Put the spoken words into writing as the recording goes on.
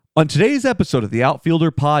On today's episode of the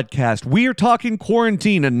Outfielder podcast, we are talking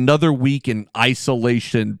quarantine, another week in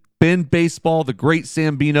isolation. Ben Baseball, the great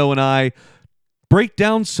Sambino, and I break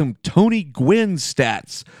down some Tony Gwynn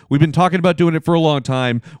stats. We've been talking about doing it for a long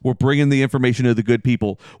time. We're bringing the information to the good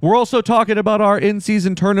people. We're also talking about our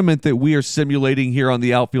in-season tournament that we are simulating here on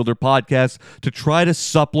the Outfielder podcast to try to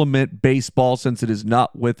supplement baseball since it is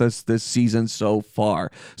not with us this season so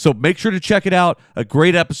far. So make sure to check it out. A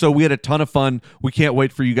great episode. We had a ton of fun. We can't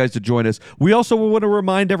wait for you guys to join us. We also want to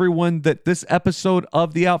remind everyone that this episode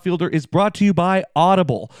of the Outfielder is brought to you by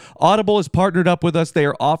Audible. Audible has partnered up with us. They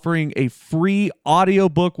are offering a free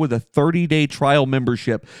audiobook with a 30-day trial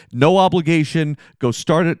membership. No obligation. Go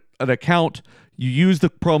start an account. You use the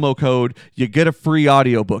promo code. You get a free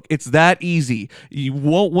audiobook. It's that easy. You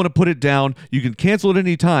won't want to put it down. You can cancel it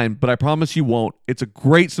any time, but I promise you won't. It's a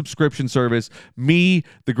great subscription service. Me,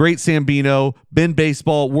 the great Sambino, Ben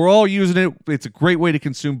Baseball, we're all using it. It's a great way to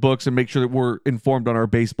consume books and make sure that we're informed on our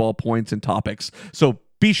baseball points and topics. So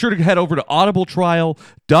be sure to head over to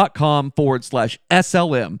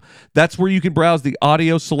audibletrial.com/SLM. That's where you can browse the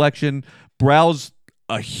audio selection, browse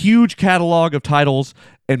a huge catalog of titles,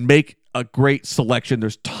 and make a great selection.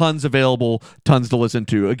 There's tons available, tons to listen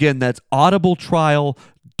to. Again, that's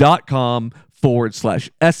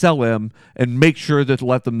audibletrial.com/SLM, and make sure to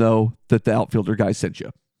let them know that the Outfielder guy sent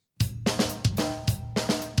you.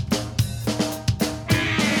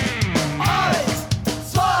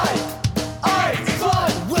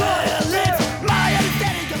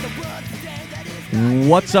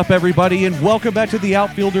 What's up, everybody, and welcome back to the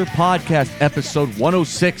Outfielder Podcast, episode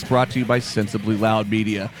 106, brought to you by Sensibly Loud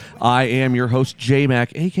Media. I am your host,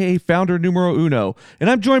 J-Mac, a.k.a. founder numero uno, and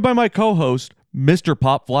I'm joined by my co-host, Mr.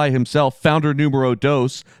 Popfly himself, founder numero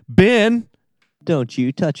dos, Ben. Don't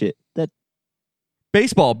you touch it.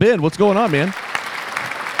 Baseball. Ben, what's going on, man?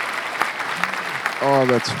 Oh,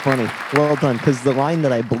 that's funny. Well done, because the line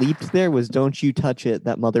that I bleeped there was, don't you touch it,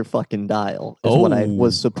 that motherfucking dial, is what I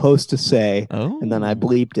was supposed to say, and then I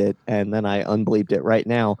bleeped it, and then I unbleeped it right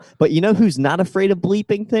now. But you know who's not afraid of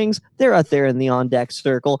bleeping things? They're out there in the on-deck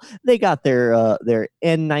circle. They got their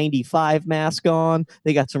N95 mask on.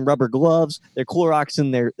 They got some rubber gloves. They're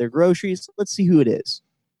Cloroxing their groceries. Let's see who it is.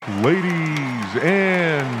 Ladies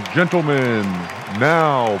and gentlemen,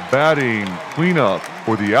 now batting cleanup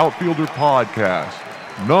for the Outfielder Podcast,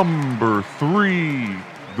 number 3,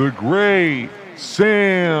 the great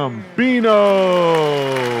Sambino.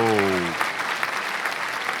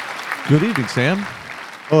 Good evening, Sam.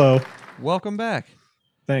 Hello. Welcome back.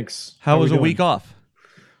 Thanks. How was a week off?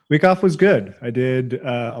 Week off was good. I did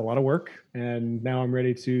a lot of work, and now I'm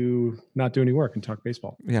ready to not do any work and talk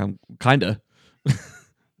baseball. Yeah, kind of.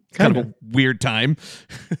 Kind of a weird time.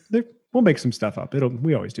 We'll make some stuff up.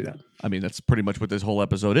 We always do that. I mean, that's pretty much what this whole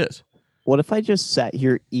episode is. What if I just sat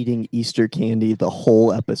here eating Easter candy the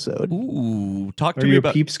whole episode? Ooh, talk to me about...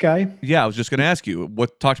 Are you a Peeps guy? Yeah, I was just going to ask you.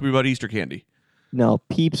 Talk to me about Easter candy. No,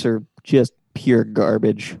 Peeps are just pure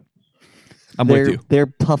garbage. With you. They're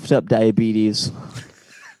puffed up diabetes.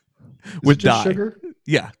 With just sugar?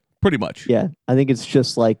 Yeah. Pretty much. Yeah, I think it's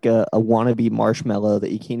just like a wannabe marshmallow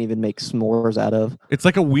that you can't even make s'mores out of. It's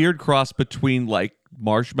like a weird cross between like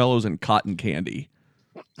marshmallows and cotton candy.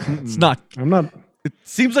 It's not. It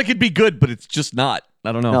seems like it'd be good, but it's just not.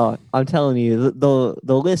 I don't know. No, I'm telling you, the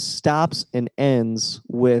list stops and ends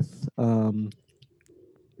with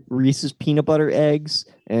Reese's peanut butter eggs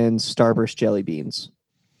and Starburst jelly beans.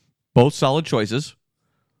 Both solid choices.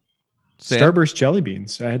 Sam? Starburst jelly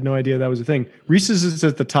beans. I had no idea that was a thing. Reese's is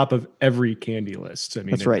at the top of every candy list. I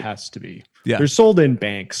mean, That's right. It has to be. Yeah. They're sold in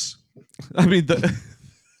banks. I mean,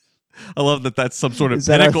 I love that that's some sort of is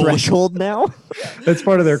that pinnacle. Our threshold now? That's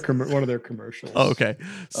part of one of their commercials. Oh, okay.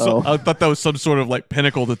 So I thought that was some sort of like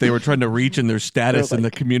pinnacle that they were trying to reach in their status in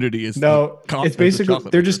the community. It's basically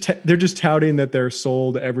they're just touting that they're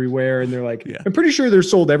sold everywhere, and they're like, I'm pretty sure they're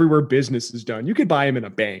sold everywhere business is done. You could buy them in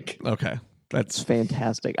a bank. Okay. That's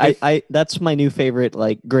fantastic. I that's my new favorite,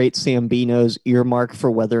 like, great Sambino's earmark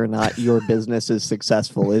for whether or not your business is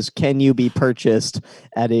successful is, can you be purchased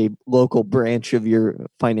at a local branch of your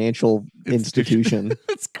financial institution?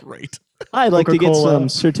 That's great. I'd like to get some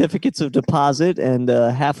certificates of deposit and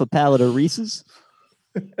half a pallet of Reese's.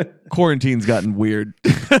 Quarantine's gotten weird.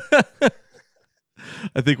 I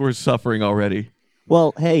think we're suffering already.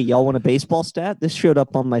 Well, hey, y'all want a baseball stat? This showed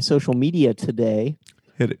up on my social media today.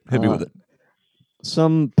 Hit me with it.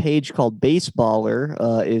 Some page called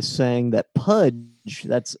Baseballer is saying that Pudge,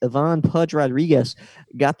 that's Ivan Pudge Rodriguez,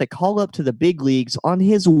 got the call up to the big leagues on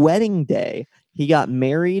his wedding day. He got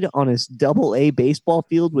married on his Double-A baseball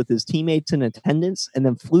field with his teammates in attendance, and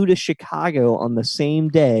then flew to Chicago on the same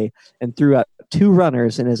day and threw out 2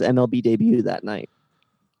 runners in his MLB debut that night.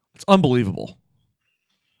 It's unbelievable.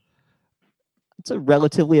 It's a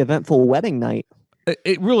relatively eventful wedding night.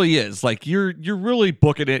 It really is. Like you're really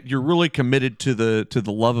booking it. You're really committed to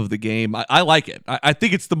the love of the game. I like it. I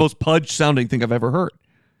think it's the most Pudge sounding thing I've ever heard.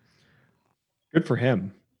 Good for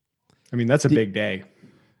him. I mean, that's a big day.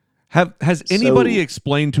 Has anybody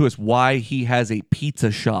explained to us why he has a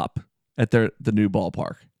pizza shop at the new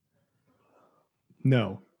ballpark?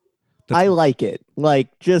 No. I like it.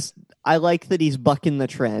 I like that he's bucking the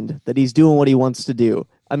trend, that he's doing what he wants to do.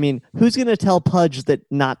 I mean, who's going to tell Pudge that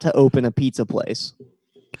not to open a pizza place?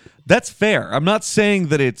 That's fair. I'm not saying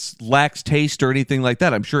that it's lacks taste or anything like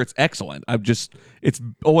that. I'm sure it's excellent. It's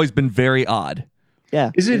always been very odd.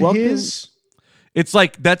 Yeah. Is it his? It's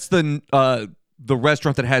like that's the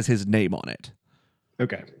restaurant that has his name on it.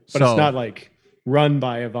 Okay. But it's not like run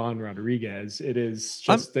by Ivan Rodriguez. It is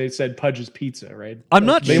just they said Pudge's Pizza, right? I'm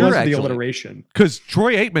not sure, actually. The alliteration. Because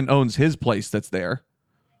Troy Aikman owns his place that's there.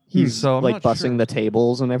 He's like bussing the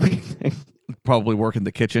tables and everything. Probably working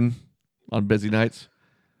the kitchen on busy nights.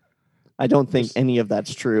 I don't think any of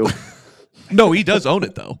that's true. No, he does own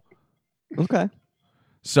it, though. Okay.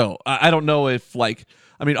 So I don't know if,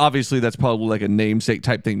 obviously that's probably like a namesake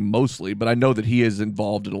type thing mostly, but I know that he is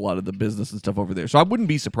involved in a lot of the business and stuff over there. So I wouldn't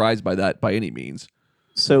be surprised by that by any means.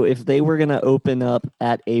 So if they were going to open up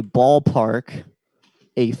at a ballpark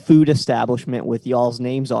a food establishment with y'all's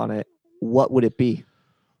names on it, what would it be?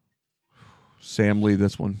 Sam, lead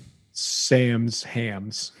this one. Sam's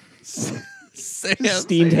Hams.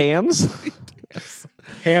 Steamed hams?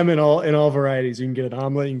 Ham in all varieties. You can get an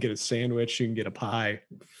omelet, you can get a sandwich, you can get a pie.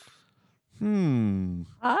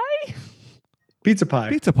 Pie? Pizza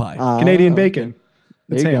pie. Canadian bacon.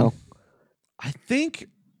 There you go. I think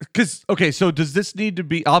so does this need to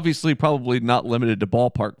be obviously probably not limited to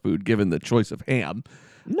ballpark food given the choice of ham?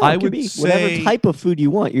 No, it could be whatever type of food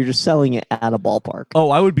you want. You're just selling it at a ballpark.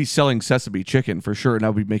 Oh, I would be selling sesame chicken for sure, and I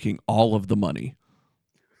would be making all of the money.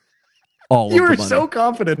 You were so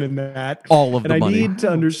confident in that. All of the money. And I need to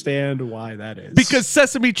understand why that is. Because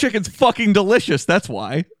sesame chicken's fucking delicious. That's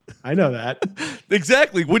why. I know that.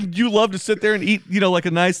 Exactly. Wouldn't you love to sit there and eat, like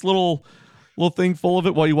a nice little thing full of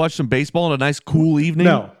it while you watch some baseball on a nice cool evening?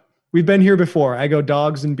 No. We've been here before. I go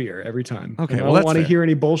dogs and beer every time. Okay, and I don't want to hear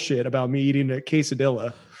any bullshit about me eating a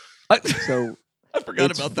quesadilla. So I forgot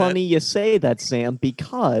about that. It's funny you say that, Sam,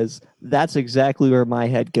 because that's exactly where my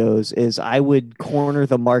head goes. Is I would corner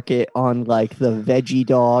the market on like the veggie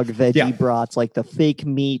dog, veggie brats, like the fake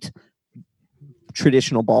meat,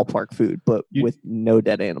 traditional ballpark food, but with no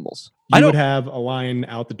dead animals. You would have a line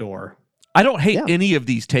out the door. I don't hate any of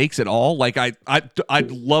these takes at all. Like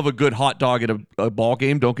I'd love a good hot dog at a ball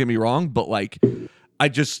game. Don't get me wrong, but I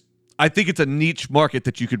think it's a niche market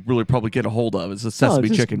that you could really probably get a hold of. It's a sesame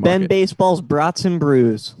chicken market. Ben Baseball's Brats and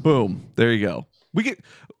Brews. Boom. There you go. We get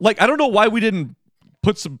I don't know why we didn't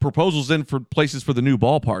put some proposals in for places for the new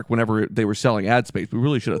ballpark whenever they were selling ad space. We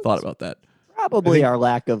really should have thought about that. Probably our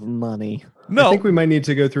lack of money. No, I think we might need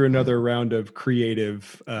to go through another round of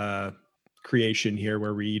creative creation here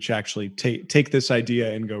where we each actually take this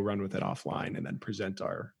idea and go run with it offline and then present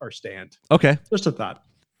our stand. Okay. Just a thought.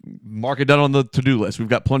 Mark it down on the to-do list. We've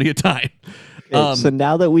got plenty of time. So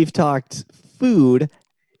now that we've talked food,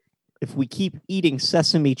 if we keep eating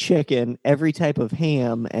sesame chicken, every type of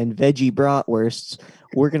ham, and veggie bratwursts,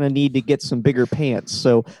 we're going to need to get some bigger pants.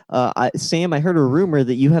 So, Sam, I heard a rumor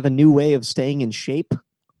that you have a new way of staying in shape.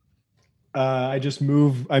 I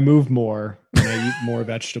move more and I eat more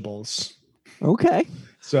vegetables. Okay.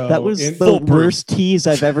 So that was the worst tease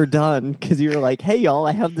I've ever done because you were like, hey, y'all,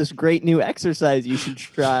 I have this great new exercise you should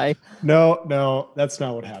try. No, that's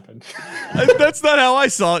not what happened. That's not how I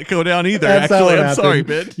saw it go down either. Actually, I'm sorry,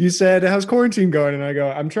 Ben. You said, how's quarantine going? And I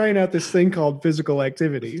go, I'm trying out this thing called physical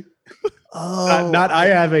activity. Oh, not I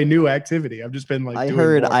have a new activity. I've just been I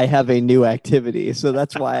heard more. I have a new activity. So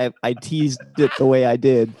that's why I teased it the way I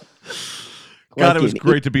did. God, it was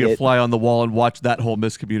great to be a fly on the wall and watch that whole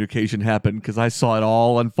miscommunication happen because I saw it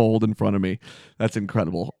all unfold in front of me. That's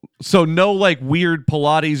incredible. So no weird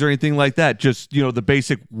Pilates or anything like that. Just, the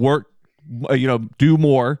basic work, do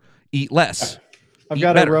more, eat less. I've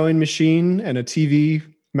got a rowing machine and a TV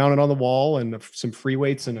mounted on the wall and some free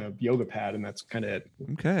weights and a yoga pad. And that's kind of it.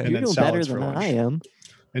 Okay. And you're doing better than I am.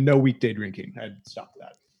 And no weekday drinking. I'd stop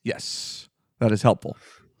that. Yes. That is helpful.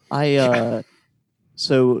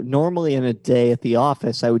 So normally in a day at the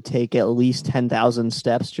office, I would take at least 10,000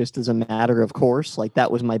 steps just as a matter of course.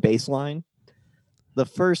 That was my baseline. The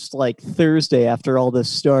first Thursday after all this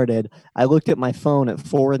started, I looked at my phone at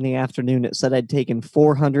 4 p.m. It said I'd taken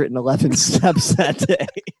 411 steps that day.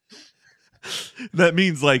 That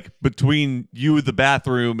means like between you, the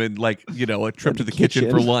bathroom, and like, a trip to the kitchen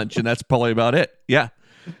for lunch. And that's probably about it. Yeah.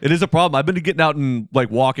 It is a problem. I've been getting out and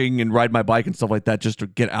like walking and riding my bike and stuff like that just to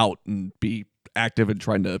get out and be active and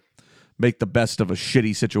trying to make the best of a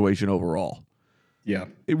shitty situation overall. Yeah.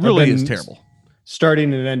 It really is terrible.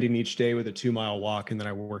 Starting and ending each day with a 2-mile walk, and then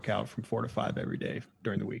I work out from 4 to 5 every day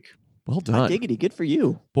during the week. Well done. Diggity, good for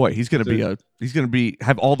you. Boy, he's gonna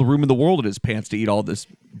have all the room in the world in his pants to eat all this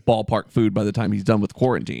ballpark food by the time he's done with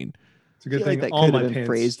quarantine. It's a good thing. Like that all could my have been pants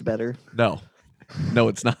phrased better. No,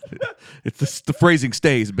 it's not. It's the phrasing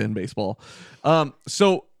stays, Ben Baseball.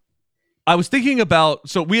 So I was thinking about.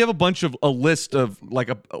 So we have a list of like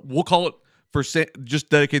we'll call it for just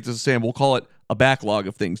dedicate to Sam. We'll call it a backlog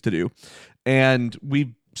of things to do, and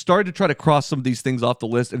we've started to try to cross some of these things off the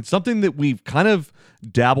list, and something that we've kind of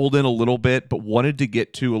dabbled in a little bit but wanted to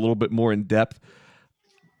get to a little bit more in depth.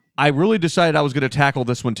 I really decided I was going to tackle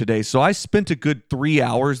this one today, so I spent a good 3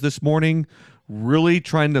 hours this morning really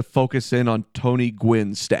trying to focus in on Tony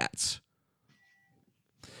Gwynn's stats.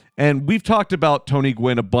 And we've talked about Tony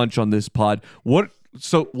Gwynn a bunch on this pod.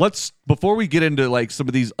 So let's, before we get into like some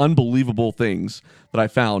of these unbelievable things that I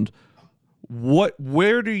found,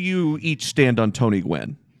 where do you each stand on Tony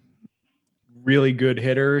Gwynn? Really good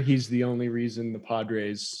hitter. He's the only reason the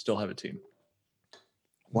Padres still have a team.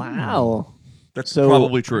 Wow. That's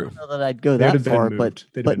probably true. I don't know that I'd go that far, but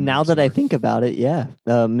now that I think about it, yeah.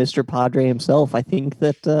 Mr. Padre himself, I think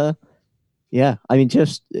that, I mean,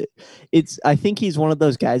 I think he's one of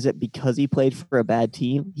those guys that because he played for a bad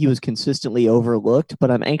team, he was consistently overlooked,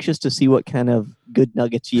 but I'm anxious to see what kind of good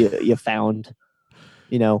nuggets you found,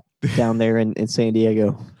 down there in San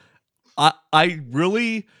Diego. I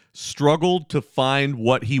really struggled to find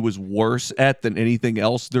what he was worse at than anything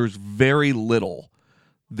else. There's very little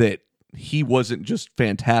that he wasn't just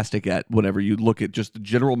fantastic at whenever you look at just the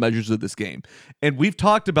general measures of this game. And we've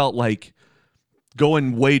talked about like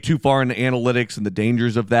going way too far into analytics and the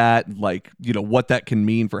dangers of that, and like, what that can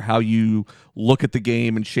mean for how you look at the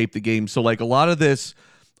game and shape the game. So like a lot of this,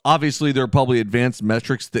 obviously there are probably advanced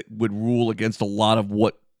metrics that would rule against a lot of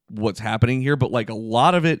what's happening here, but like a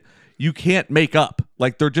lot of it you can't make up.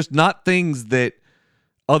 Like they're just not things that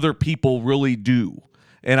other people really do.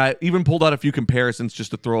 And I even pulled out a few comparisons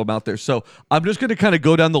just to throw them out there. So I'm just going to kind of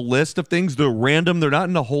go down the list of things. They're random. They're not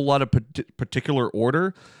in a whole lot of particular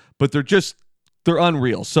order, but they're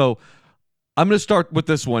unreal. So I'm going to start with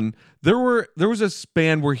this one. There was a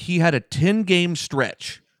span where he had a 10-game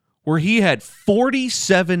stretch where he had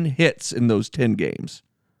 47 hits in those 10 games.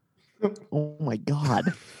 Oh my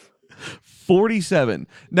God. 47.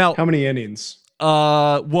 Now, how many innings?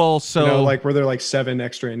 Were there like 7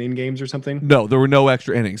 extra inning games or something? No, there were no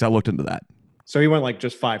extra innings. I looked into that. So he went like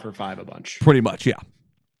just 5 for 5 a bunch. Pretty much, yeah.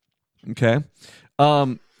 Okay.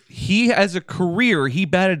 He, as a career, he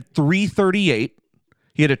batted .338.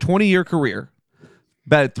 He had a 20-year career.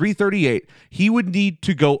 Batted .338. He would need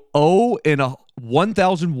to go 0 in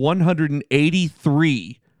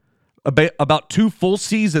 1,183, about 2 full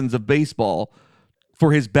seasons of baseball,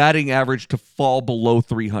 for his batting average to fall below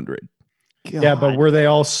 300. God. Yeah, but were they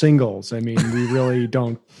all singles? I mean, we really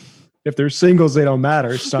don't. If they're singles, they don't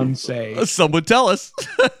matter. Some say. Some would tell us.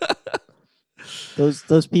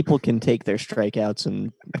 Those people can take their strikeouts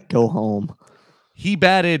and go home. He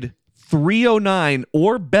batted .309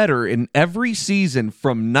 or better in every season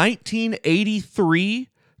from 1983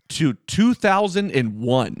 to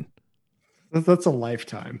 2001. That's a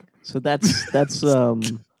lifetime. So that's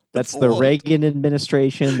the Reagan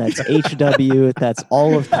administration. That's HW. That's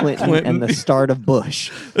all of Clinton and the start of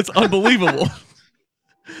Bush. It's unbelievable.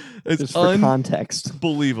 It's just for context.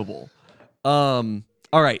 Unbelievable. All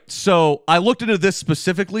right. So I looked into this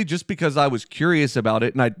specifically just because I was curious about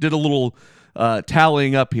it, and I did a little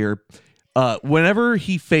tallying up here. Whenever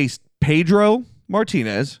he faced Pedro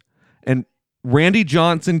Martinez and Randy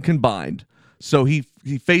Johnson combined, so he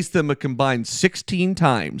faced them a combined 16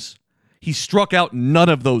 times. He struck out none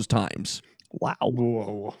of those times. Wow.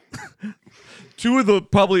 Whoa. 2 of the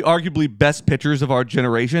probably arguably best pitchers of our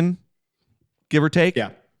generation, give or take.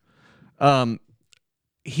 Yeah.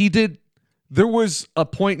 There was a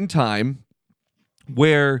point in time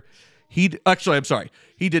where he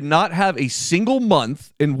did not have a single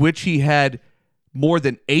month in which he had more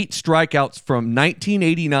than 8 strikeouts from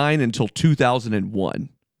 1989 until 2001.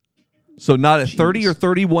 So not a 30 or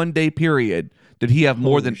 31 day period did he have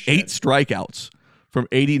more than 8 strikeouts from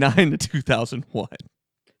 89 to 2001.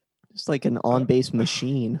 It's like an on-base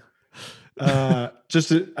machine. I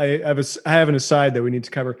have an aside that we need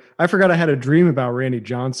to cover. I forgot I had a dream about Randy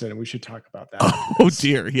Johnson, and we should talk about that. Oh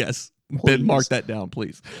dear, yes. Please. Ben, mark that down,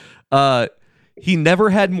 please. he never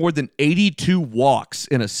had more than 82 walks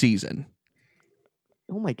in a season.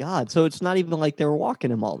 Oh my God. So it's not even like they were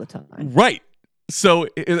walking him all the time. Right. So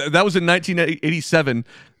that was in 1987.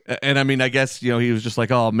 And I mean, I guess, he was just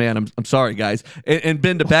like, oh man, I'm sorry, guys. And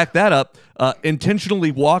Ben, to back that up,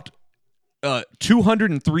 intentionally walked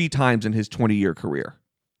 203 times in his 20-year career.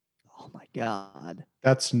 Oh my God.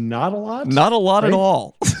 That's not a lot. Not a lot at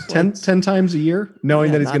all. 10 times a year,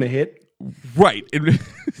 knowing that he's going to hit. Right.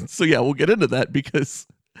 So yeah, we'll get into that because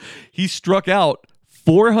he struck out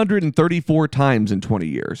 434 times in 20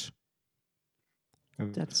 years.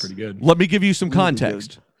 That's pretty good. Let me give you some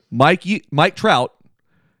context. Mike Trout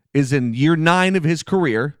is in year 9 of his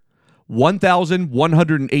career,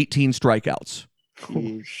 1,118 strikeouts.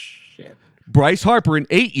 Oh, shit. Bryce Harper in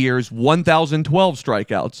 8 years, 1,012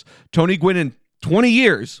 strikeouts. Tony Gwynn in 20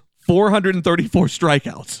 years, 434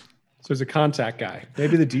 strikeouts. So he's a contact guy.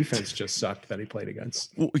 Maybe the defense just sucked that he played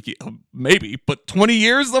against. Well, yeah, maybe, but 20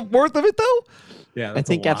 years worth of it, though? Yeah, I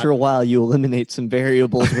think after a while you eliminate some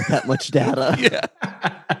variables with that much data. Yeah.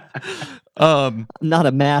 I'm not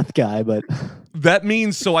a math guy, but that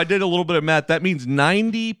means, so I did a little bit of math. That means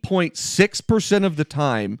 90.6% of the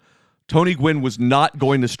time, Tony Gwynn was not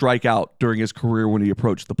going to strike out during his career when he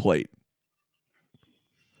approached the plate.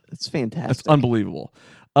 That's fantastic. That's unbelievable.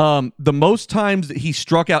 The most times that he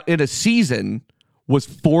struck out in a season was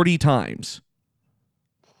 40 times.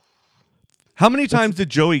 How many times did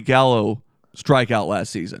Joey Gallo strike out last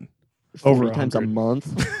season? Over 40 times a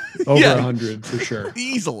month. Over Yeah. 100 for sure.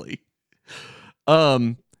 Easily.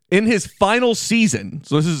 In his final season,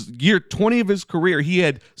 so this is year 20 of his career, he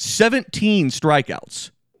had 17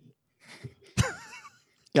 strikeouts.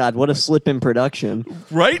 God, what a slip in production.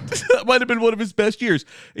 Right? That might have been one of his best years.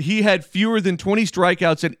 He had fewer than 20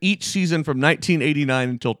 strikeouts in each season from 1989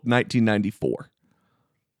 until 1994.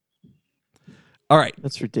 All right.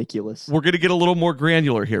 That's ridiculous. We're going to get a little more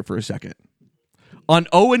granular here for a second. On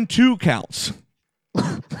 0-2 counts.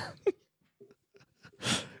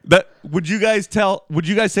 That would you guys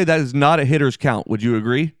say that is not a hitter's count? Would you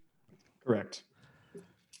agree? Correct.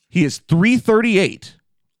 He is 338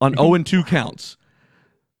 on 0-2 counts.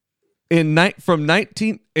 From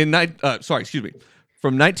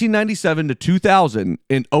 1997 to 2000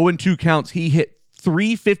 in 0-2 counts, he hit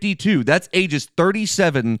 352. That's ages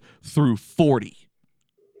 37 through 40.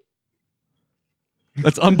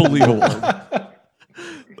 That's unbelievable.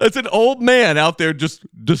 That's an old man out there just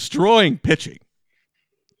destroying pitching.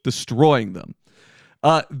 Destroying them.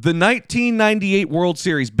 The 1998 World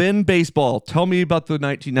Series. Ben Baseball, tell me about the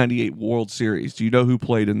 1998 World Series. Do you know who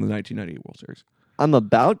played in the 1998 World Series? I'm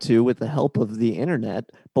about to with the help of the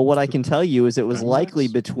internet, but what I can tell you is it was likely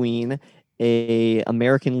between a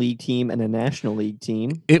American League team and a National League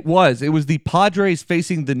team. It was the Padres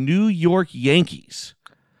facing the New York Yankees.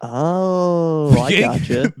 Oh, I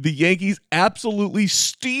gotcha. The Yankees absolutely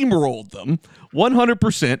steamrolled them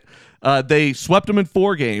 100%. They swept them in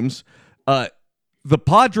 4 games. The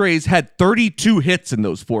Padres had 32 hits in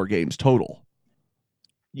those 4 games total.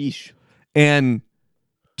 Yeesh. And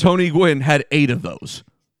Tony Gwynn had 8 of those.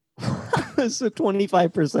 So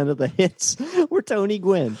 25% of the hits were Tony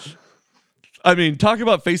Gwynn. I mean, talk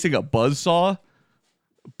about facing a buzzsaw,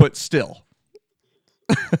 but still.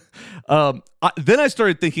 Then I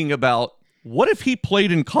started thinking about, what if he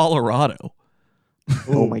played in Colorado?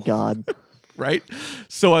 Oh my God. Right?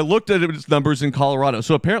 So I looked at his numbers in Colorado.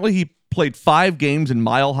 So apparently he played 5 games in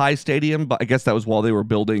Mile High Stadium, but I guess that was while they were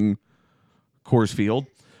building Coors Field.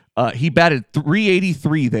 He batted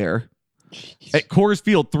 .383 there. Jeez. At Coors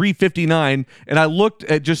Field, .359. And I looked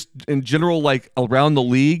at just in general, like around the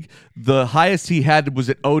league, the highest he had was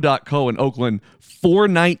at O.Co in Oakland,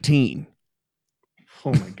 .419.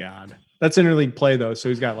 Oh my God. That's interleague play though. So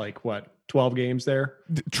he's got 12 games there?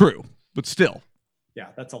 True, but still. Yeah,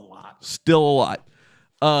 that's a lot. Still a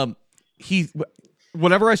lot.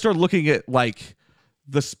 Whenever I started looking at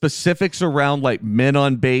the specifics around men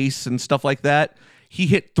on base and stuff like that, he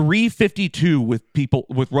hit 352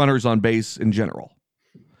 with runners on base in general.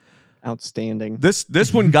 Outstanding.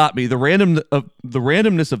 This one got me. The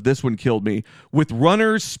randomness of this one killed me. With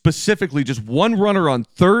runners specifically, just one runner on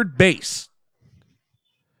third base.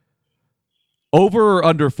 Over or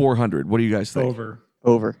under 400? What do you guys think?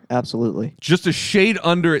 Over, absolutely. Just a shade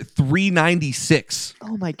under at 396.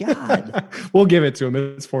 Oh my God. We'll give it to him.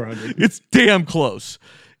 It's 400. It's damn close.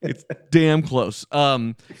 It's damn close.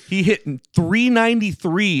 He hit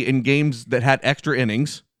 393 in games that had extra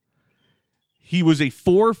innings. He was a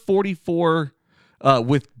 444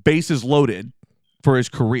 with bases loaded for his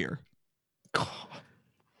career.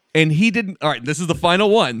 And he didn't. All right, this is the final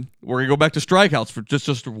one. We're going to go back to strikeouts for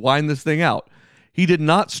just to wind this thing out. he did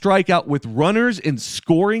not strike out with runners in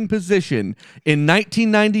scoring position in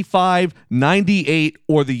 1995, 98,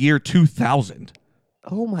 or the year 2000.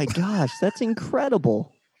 Oh my gosh, that's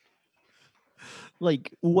incredible.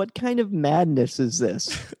 Like, what kind of madness is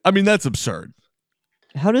this? I mean, that's absurd.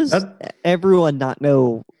 How does everyone not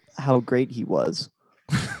know how great he was?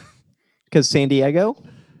 Because San Diego?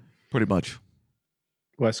 Pretty much.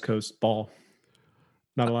 West Coast ball.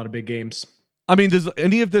 Not a lot of big games. I mean, does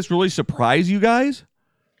any of this really surprise you guys?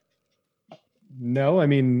 No, I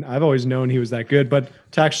mean, I've always known he was that good, but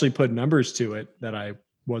to actually put numbers to it that I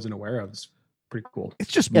wasn't aware of is pretty cool.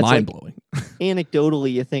 It's just mind-blowing. Like,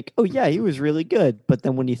 anecdotally, you think, oh, yeah, he was really good. But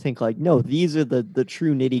then when you think, like, no, these are the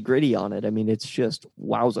true nitty-gritty on it. I mean, it's just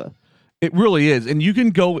wowza. It really is. And you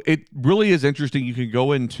can go, it really is interesting. You can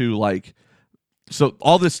go into like, so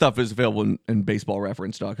all this stuff is available in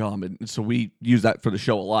baseballreference.com. And so we use that for the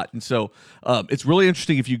show a lot. And so it's really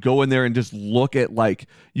interesting if you go in there and just look at like,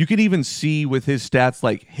 you can even see with his stats,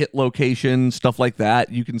 like hit location, stuff like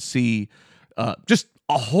that. You can see just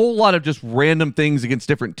a whole lot of just random things against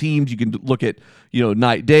different teams. You can look at,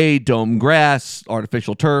 night, day, dome grass,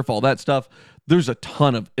 artificial turf, all that stuff. There's a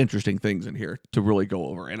ton of interesting things in here to really go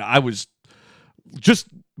over. And I was just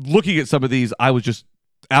looking at some of these, I was just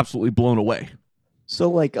absolutely blown away. So,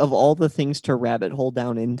 like, of all the things to rabbit hole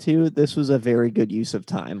down into, this was a very good use of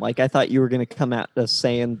time. Like, I thought you were going to come at us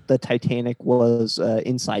saying the Titanic was an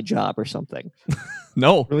inside job or something.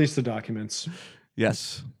 No. Release the documents.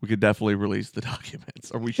 Yes, we could definitely release the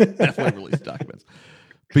documents, or we should definitely release the documents.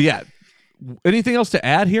 But yeah, anything else to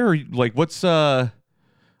add here? Or like, what's, I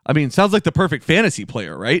mean, sounds like the perfect fantasy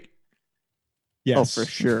player, right? Yes. Oh, for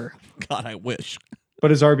sure. God, I wish.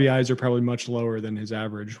 But his RBIs are probably much lower than his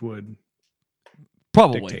average would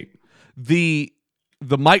probably dictate.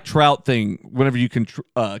 The Mike Trout thing, whenever you can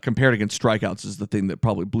compare it against strikeouts, is the thing that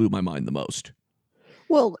probably blew my mind the most.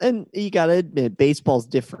 Well, and you got to admit, baseball's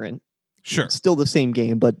different. Sure. It's still the same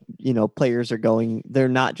game, but, players are they're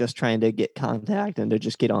not just trying to get contact and to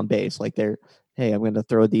just get on base. Like hey, I'm going to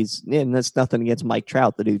throw these in. That's nothing against Mike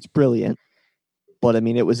Trout. The dude's brilliant. But, I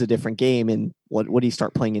mean, it was a different game. And what did he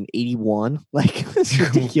start playing in 81? Like, it's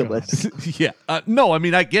ridiculous. Yeah. No, I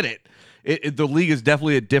mean, I get it. The league is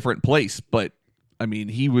definitely a different place, but I mean,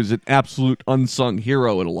 he was an absolute unsung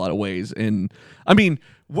hero in a lot of ways. And I mean,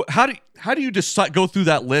 how do you just go through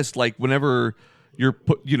that list? Like whenever you're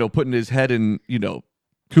putting his head in,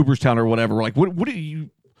 Cooperstown or whatever, like what do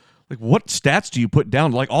you, like what stats do you put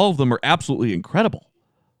down? Like all of them are absolutely incredible.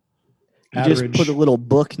 You just put a little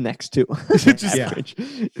book next to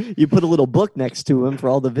You put a little book next to him for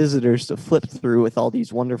all the visitors to flip through with all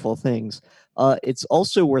these wonderful things. It's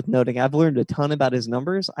also worth noting, I've learned a ton about his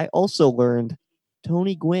numbers. I also learned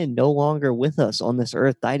Tony Gwynn, no longer with us on this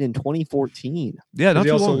earth, died in 2014. Yeah, he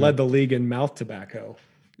also led the league in mouth tobacco.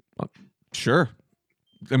 Sure.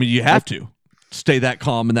 I mean, you have to stay that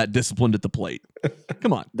calm and that disciplined at the plate.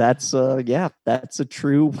 Come on. That's a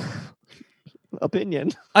true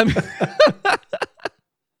opinion. I mean,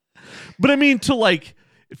 but I mean,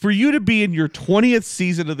 for you to be in your 20th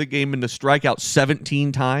season of the game and to strike out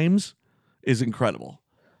 17 times is incredible.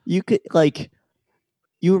 You could,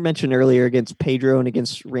 you were mentioned earlier against Pedro and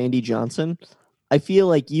against Randy Johnson. I feel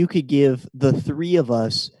like you could give the three of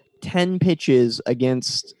us 10 pitches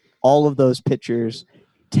against all of those pitchers,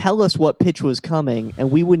 tell us what pitch was coming, and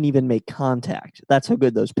we wouldn't even make contact. That's how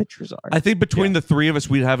good those pitchers are. I think between the three of us,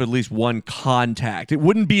 we'd have at least one contact. It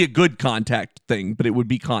wouldn't be a good contact thing, but it would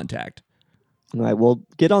be contact. All right, well,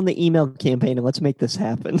 get on the email campaign and let's make this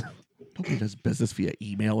happen. Nobody does business via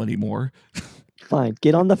email anymore. Fine,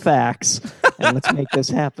 get on the fax and let's make this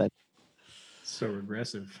happen. So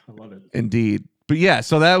regressive. I love it. Indeed. But yeah,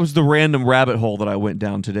 so that was the random rabbit hole that I went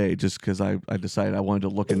down today just because I decided I wanted to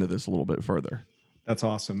look into this a little bit further. That's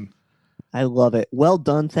awesome. I love it. Well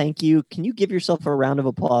done. Thank you. Can you give yourself a round of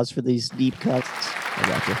applause for these deep cuts? I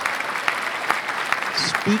gotcha.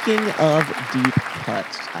 Speaking of deep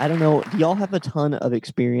cuts, I don't know. Do y'all have a ton of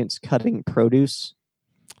experience cutting produce?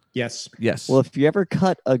 Yes. Well, if you ever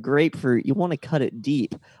cut a grapefruit, you want to cut it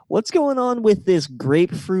deep. What's going on with this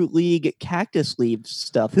Grapefruit League cactus leaf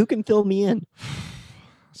stuff? Who can fill me in?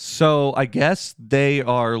 So I guess they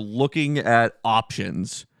are looking at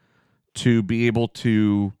options to be able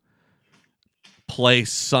to play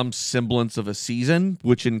some semblance of a season,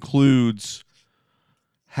 which includes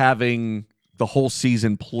having the whole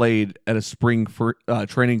season played at a spring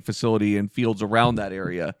training facility and fields around that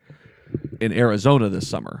area in Arizona this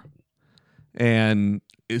summer. And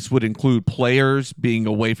this would include players being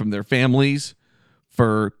away from their families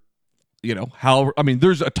for,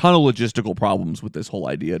 there's a ton of logistical problems with this whole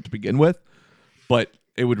idea to begin with. But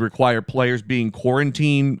it would require players being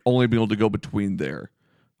quarantined, only being able to go between their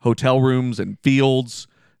hotel rooms and fields,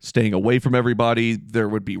 staying away from everybody. There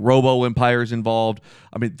would be robo-umpires involved.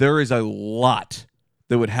 I mean, there is a lot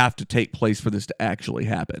that would have to take place for this to actually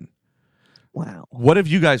happen. Wow. What have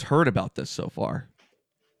you guys heard about this so far?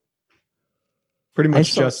 Pretty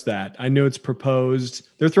much just that. I know it's proposed.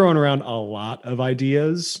 They're throwing around a lot of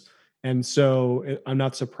ideas. And so I'm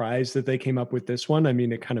not surprised that they came up with this one. I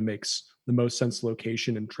mean, it kind of makes the most sense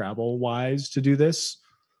location and travel wise to do this.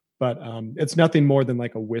 But it's nothing more than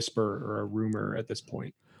like a whisper or a rumor at this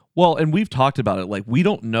point. Well, and we've talked about it. Like, we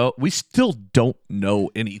don't know. We still don't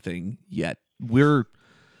know anything yet. We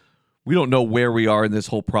don't know where we are in this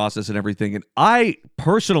whole process and everything. And I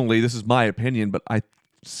personally, this is my opinion, but I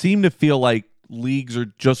seem to feel like leagues are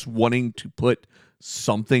just wanting to put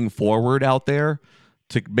something forward out there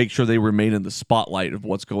to make sure they remain in the spotlight of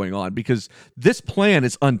what's going on, because this plan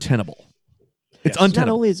is untenable. It's untenable.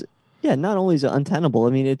 Not only is it untenable, I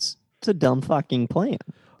mean, it's a dumb fucking plan.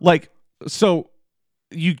 Like, so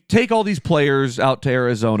you take all these players out to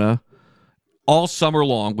Arizona all summer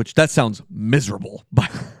long, which that sounds miserable, by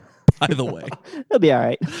the way. It'll be all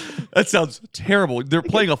right. That sounds terrible. They're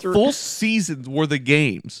playing a full season's worth of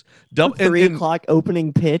games. 3 o'clock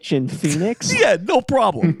opening pitch in Phoenix? Yeah, no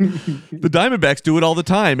problem. The Diamondbacks do it all the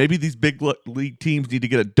time. Maybe these big league teams need to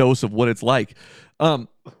get a dose of what it's like.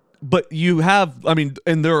 But you have, I mean,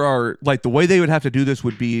 and there are, like, the way they would have to do this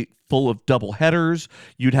would be full of double headers.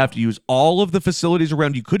 You'd have to use all of the facilities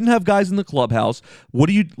around. You couldn't have guys in the clubhouse. What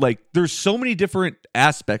do you, like, there's so many different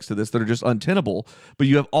aspects to this that are just untenable, but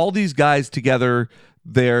you have all these guys together.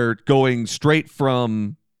 They're going straight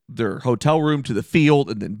from their hotel room to the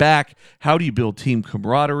field and then back. How do you build team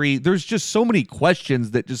camaraderie? There's just so many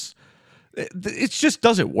questions that just, it just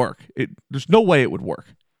doesn't work. There's no way it would work.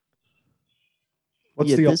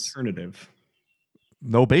 What's the alternative?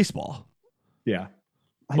 No baseball. Yeah.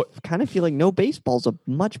 I kind of feel like no baseball's a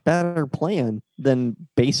much better plan than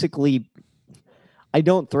basically, I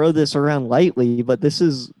don't throw this around lightly, but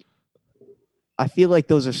I feel like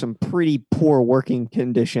those are some pretty poor working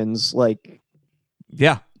conditions. Like,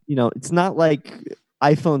 yeah, it's not like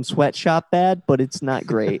iPhone sweatshop bad, but it's not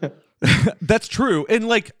great. That's true. And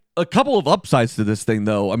like a couple of upsides to this thing,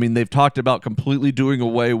 though. I mean, they've talked about completely doing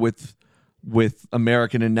away with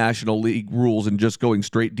American and National League rules and just going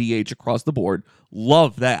straight DH across the board.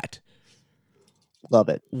 Love that. Love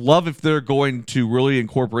it. Love if they're going to really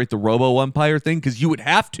incorporate the robo-umpire thing, because you would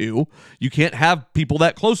have to. You can't have people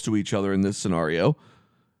that close to each other in this scenario.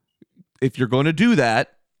 If you're going to do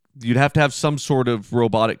that, you'd have to have some sort of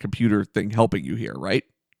robotic computer thing helping you here, right?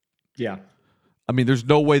 Yeah. I mean, there's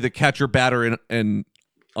no way the catcher, batter, and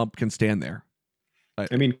ump can stand there.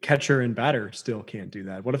 I mean, catcher and batter still can't do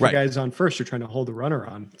that. What if the guy's on first? You're trying to hold the runner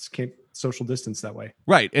on. Can't social distance that way.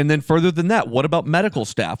 Right. And then further than that, what about medical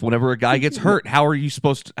staff? Whenever a guy gets hurt, how are they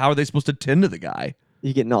supposed to tend to the guy?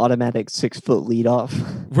 You get an automatic 6-foot lead off.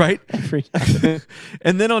 Right.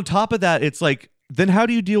 And then on top of that, it's like, then how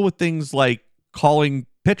do you deal with things like calling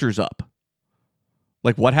pitchers up?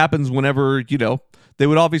 Like, what happens whenever, they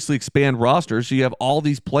would obviously expand rosters, so you have all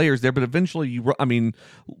these players there, but eventually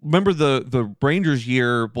remember the Rangers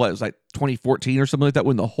year, it was like 2014 or something like that,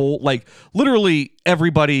 when the whole, like, literally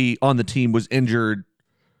everybody on the team was injured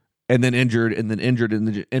and then injured and then injured and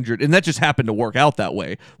then injured, and that just happened to work out that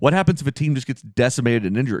way. What happens if a team just gets decimated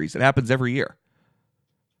in injuries? It happens every year.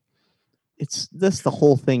 The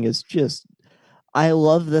whole thing is just, I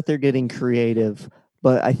love that they're getting creative,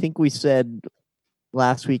 but I think we said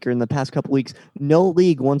last week or in the past couple weeks, no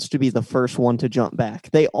league wants to be the first one to jump back.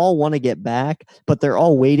 They all want to get back, but they're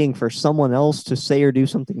all waiting for someone else to say or do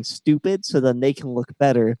something stupid so then they can look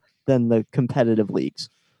better than the competitive leagues.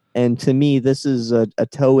 And to me, this is a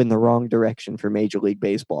toe in the wrong direction for Major League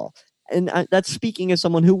Baseball. And that's speaking as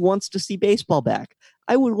someone who wants to see baseball back.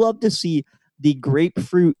 I would love to see the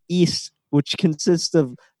Grapefruit East, which consists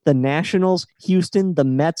of the Nationals, Houston, the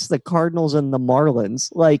Mets, the Cardinals, and the Marlins.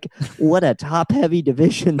 Like, what a top-heavy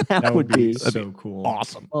division that would be. So cool.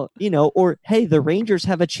 Awesome. Or, hey, the Rangers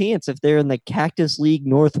have a chance if they're in the Cactus League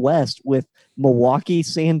Northwest with Milwaukee,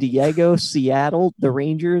 San Diego, Seattle, the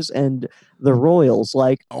Rangers, and the Royals.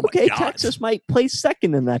 Like, okay, God. Texas might place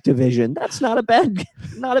second in that division. That's not a bad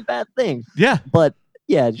thing. Yeah. But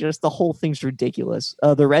yeah, just the whole thing's ridiculous.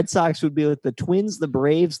 The Red Sox would be with the Twins, the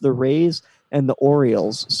Braves, the Rays, and the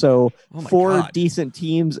Orioles. So 4 decent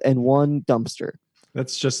teams and 1 dumpster.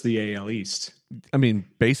 That's just the AL East. I mean,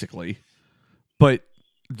 basically. But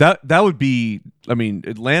that would be, I mean,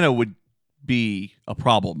 Atlanta would be a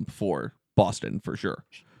problem for Boston for sure.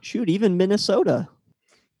 Shoot, even Minnesota.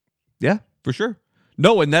 Yeah, for sure.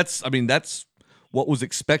 No, and that's what was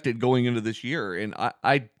expected going into this year. And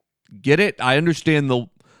I get it. I understand the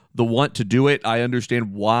want to do it. I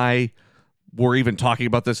understand why we're even talking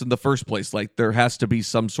about this in the first place. Like, there has to be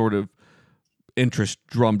some sort of interest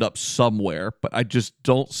drummed up somewhere, but I just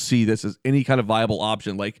don't see this as any kind of viable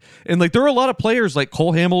option. And there are a lot of players, like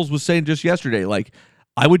Cole Hamels was saying just yesterday, like,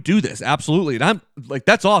 I would do this, absolutely. And I'm like,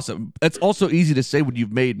 that's awesome. That's also easy to say when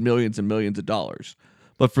you've made millions and millions of dollars.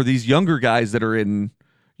 But for these younger guys that are in,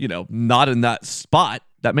 not in that spot,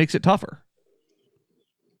 that makes it tougher.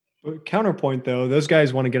 Counterpoint, though, those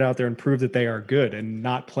guys want to get out there and prove that they are good, and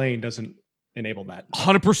not playing doesn't enable that.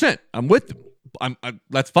 100%. I'm with them. I'm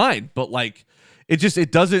that's fine. But like,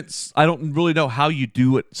 it doesn't, I don't really know how you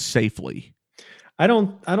do it safely. I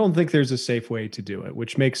don't think there's a safe way to do it,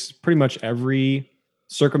 which makes pretty much every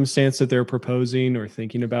circumstance that they're proposing or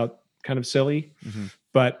thinking about kind of silly. Mm-hmm.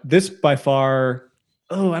 But this by far,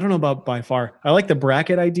 I don't know about by far. I like the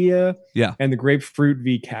bracket idea. Yeah. And the grapefruit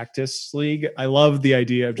v cactus league. I love the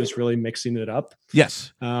idea of just really mixing it up.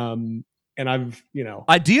 Yes. And I've,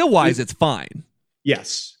 idea wise, it's fine.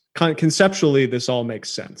 Yes. Conceptually, this all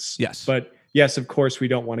makes sense. Yes. But yes, of course, we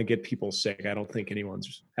don't want to get people sick. I don't think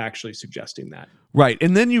anyone's actually suggesting that. Right.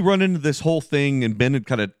 And then you run into this whole thing, and Ben had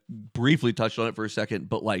kind of briefly touched on it for a second,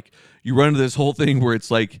 but like, you run into this whole thing where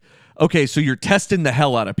it's like, okay, so you're testing the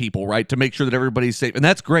hell out of people, right, to make sure that everybody's safe. And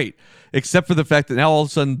that's great, except for the fact that now all of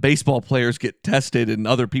a sudden baseball players get tested and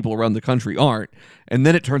other people around the country aren't. And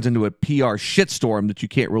then it turns into a PR shitstorm that you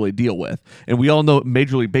can't really deal with. And we all know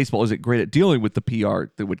Major League Baseball isn't great at dealing with the PR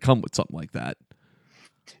that would come with something like that.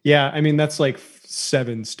 Yeah, I mean, that's like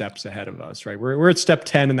 7 steps ahead of us, right? We're at step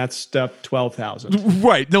 10, and that's step 12,000.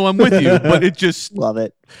 Right. No, I'm with you, but it just... Love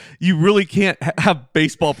it. You really can't have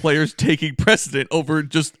baseball players taking precedent over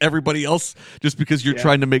just everybody else just because you're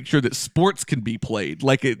trying to make sure that sports can be played.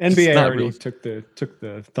 Like, it NBA already took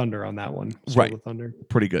the thunder on that one. Right. The thunder.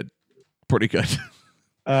 Pretty good.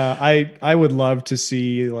 I would love to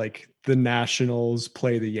see, like, the Nationals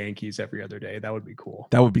play the Yankees every other day. That would be cool.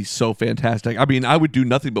 That would be so fantastic. I mean, I would do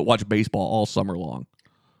nothing but watch baseball all summer long.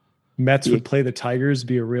 Mets would play the Tigers.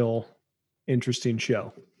 Be a real interesting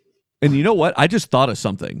show. And you know what? I just thought of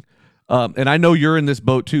something. And I know you're in this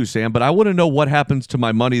boat too, Sam, but I want to know what happens to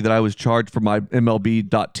my money that I was charged for my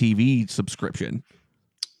MLB.TV subscription.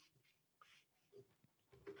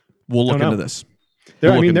 We'll look into this.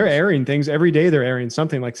 They're airing things every day. They're airing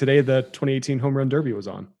something. Like today, the 2018 Home Run Derby was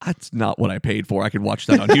on. That's not what I paid for. I could watch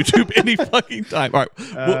that on YouTube any fucking time. All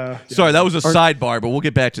right. Sorry, that was a sidebar, but we'll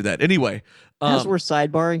get back to that. Anyway. As we're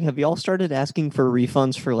sidebarring, have y'all started asking for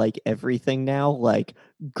refunds for like everything now? Like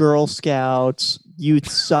Girl Scouts, youth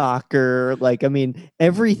soccer. Like, I mean,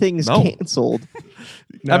 everything's canceled.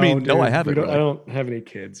 No, I haven't. I don't have any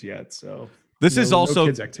kids yet. So this is also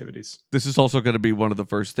kids activities. This is also going to be one of the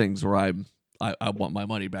first things where I want my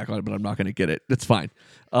money back on it, but I'm not going to get it. It's fine.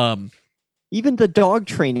 Even the dog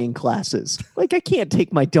training classes. Like, I can't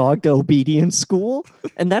take my dog to obedience school.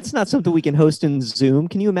 And that's not something we can host in Zoom.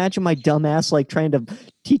 Can you imagine my dumbass, like, trying to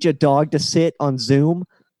teach a dog to sit on Zoom?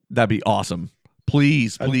 That'd be awesome.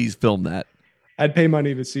 Please film that. I'd pay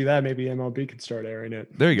money to see that. Maybe MLB could start airing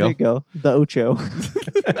it. There you go. There you go. The Ocho.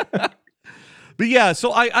 But yeah,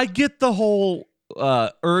 so I get the whole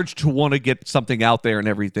urge to want to get something out there and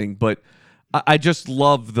everything, but I just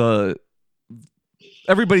love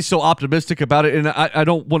everybody's so optimistic about it, and I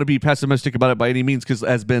don't want to be pessimistic about it by any means, because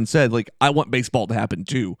as Ben said, like, I want baseball to happen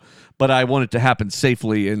too, but I want it to happen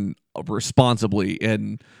safely and responsibly,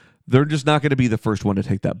 and they're just not going to be the first one to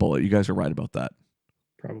take that bullet. You guys are right about that.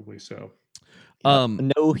 Probably so.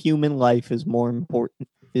 No human life is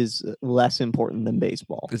less important than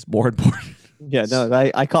baseball. It's more important. Yeah,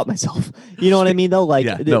 no, I caught myself. You know what I mean, though? Like,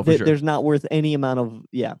 sure. There's not worth any amount of,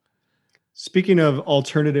 Speaking of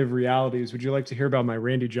alternative realities, would you like to hear about my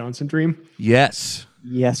Randy Johnson dream? Yes.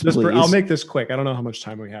 Yes, please. I'll make this quick. I don't know how much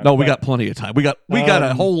time we have. No, we got plenty of time. We got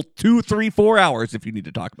a whole 2, 3, 4 hours if you need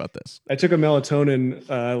to talk about this. I took a melatonin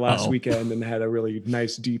last weekend and had a really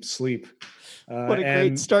nice deep sleep. What a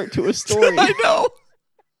great start to a story. I know.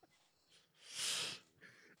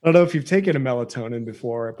 I don't know if you've taken a melatonin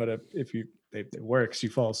before, but if it works, you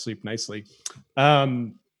fall asleep nicely.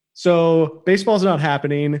 So baseball's not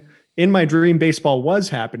happening. In my dream, baseball was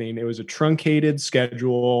happening. It was a truncated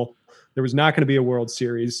schedule. There was not going to be a World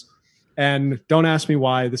Series. And don't ask me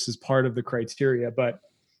why this is part of the criteria, but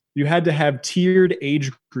you had to have tiered age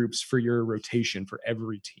groups for your rotation for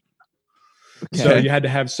every team. Okay. So you had to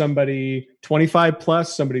have somebody 25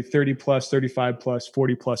 plus, somebody 30 plus, 35 plus,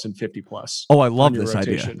 40 plus, and 50 plus. Oh, I love this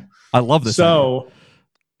idea. I love this idea. So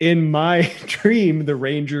in my dream, the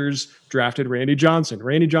Rangers drafted Randy Johnson.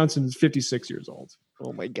 Randy Johnson is 56 years old.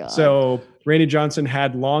 Oh my God. So Randy Johnson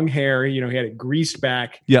had long hair. He had it greased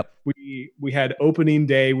back. Yep. We had opening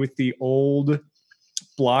day with the old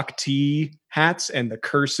block T hats and the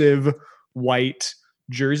cursive white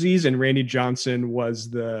jerseys. And Randy Johnson was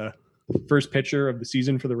the first pitcher of the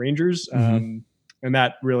season for the Rangers. And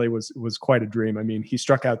that really was quite a dream. I mean, he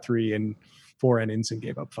struck out 3 in 4 innings and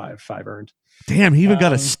gave up 5 earned. Damn, he even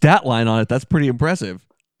got a stat line on it. That's pretty impressive.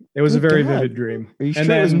 It was a very vivid dream. Are you sure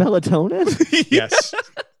it was melatonin? Yes.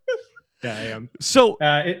 Yeah, I am. So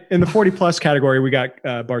in the 40-plus category, we got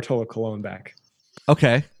Bartolo Colon back.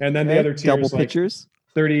 Okay. And then the other tiers, double pitchers?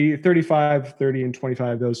 30, 35, 30, and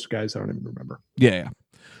 25. Those guys I don't even remember. Yeah.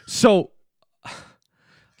 So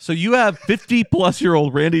you have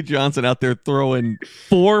 50-plus-year-old Randy Johnson out there throwing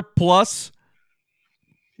 4+.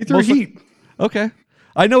 He threw heat. Okay.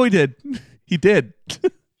 I know he did. He did.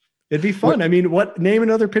 It'd be fun. I mean, name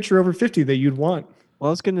another pitcher over 50 that you'd want? Well,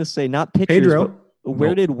 I was going to say not pitchers, Pedro. but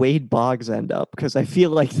where did Wade Boggs end up? Because I feel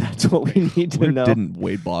like that's what we need to know. Where didn't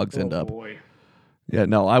Wade Boggs end up? Boy. Yeah,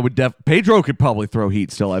 no, I would Pedro could probably throw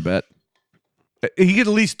heat still, I bet. He could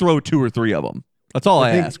at least throw 2 or 3 of them. That's all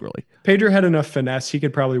I ask, really. Pedro had enough finesse. He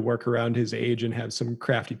could probably work around his age and have some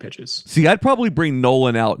crafty pitches. See, I'd probably bring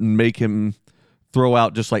Nolan out and make him throw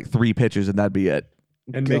out just like 3 pitches, and that'd be it.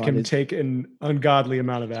 And make him take an ungodly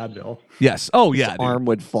amount of Advil. Yes. Oh, yeah. His arm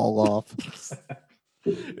would fall off.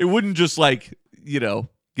 It wouldn't just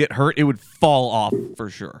get hurt. It would fall off for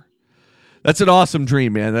sure. That's an awesome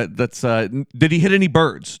dream, man. That's did he hit any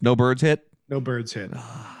birds? No birds hit? No birds hit.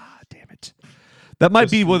 Damn it. That might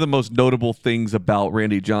be one of the most notable things about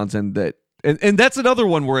Randy Johnson and that's another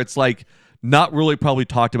one where it's like not really probably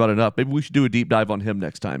talked about enough. Maybe we should do a deep dive on him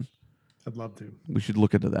next time. I'd love to. We should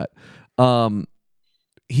look into that.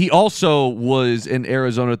 He also was in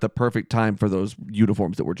Arizona at the perfect time for those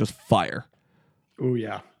uniforms that were just fire. Oh,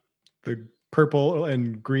 yeah. The purple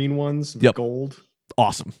and green ones, gold.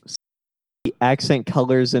 Awesome. The accent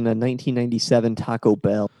colors in a 1997 Taco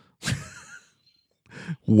Bell.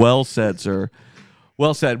 Well said, sir.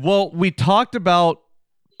 Well said. Well, we talked about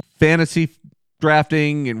fantasy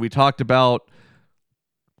drafting and we talked about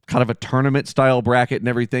kind of a tournament style bracket and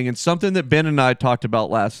everything. And something that Ben and I talked about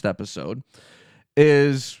last episode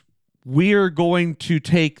is we are going to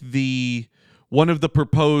take one of the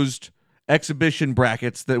proposed exhibition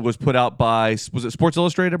brackets that was put out by, was it Sports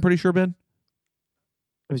Illustrated? I'm pretty sure, Ben?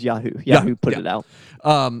 It was Yahoo. Yahoo put it out.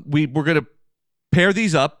 We're going to pair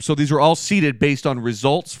these up. So these are all seeded based on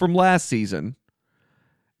results from last season.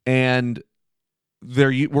 And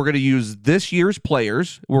we're going to use this year's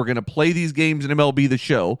players. We're going to play these games in MLB The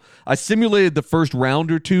Show. I simulated the first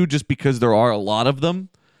round or 2 just because there are a lot of them.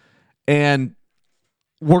 And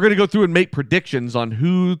we're going to go through and make predictions on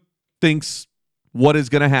who thinks what is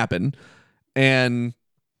going to happen and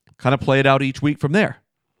kind of play it out each week from there.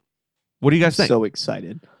 What do you guys think? So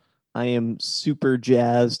excited. I am super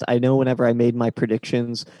jazzed. I know whenever I made my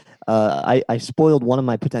predictions, I spoiled one of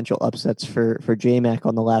my potential upsets for JMac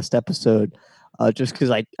on the last episode just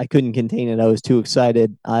because I couldn't contain it. I was too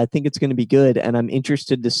excited. I think it's going to be good, and I'm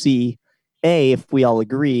interested to see, A, if we all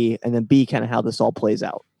agree, and then B, kind of how this all plays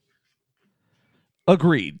out.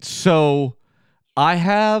 Agreed. So I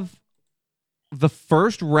have the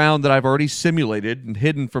first round that I've already simulated and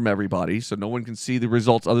hidden from everybody, so no one can see the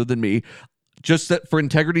results other than me. Just that for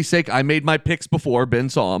integrity's sake, I made my picks before Ben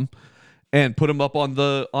saw them and put them up on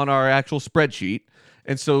our actual spreadsheet.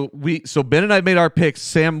 And so Ben and I made our picks.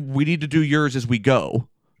 Sam, we need to do yours as we go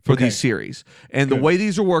for these series. And the way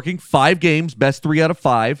these are working, 5 games, best 3 out of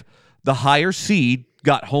 5. The higher seed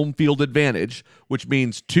got home field advantage, which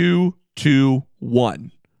means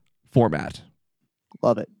 2-2-1 format.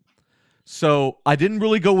 Love it. So I didn't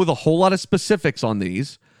really go with a whole lot of specifics on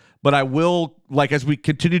these, but I will, as we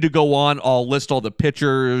continue to go on, I'll list all the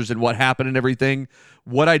pitchers and what happened and everything.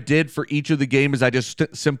 What I did for each of the games is I just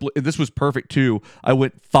simply, this was perfect too, I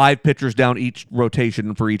went 5 pitchers down each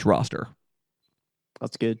rotation for each roster.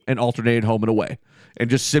 That's good. And alternated home and away. And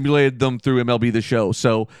just simulated them through MLB The Show.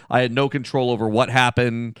 So I had no control over what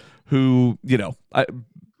happened, who,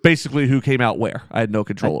 basically who came out where. I had no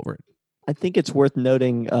control over it. I think it's worth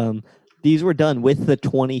noting these were done with the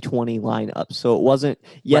 2020 lineup. So it wasn't,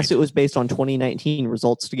 It was based on 2019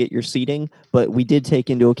 results to get your seeding, but we did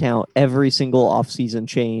take into account every single offseason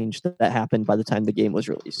change that happened by the time the game was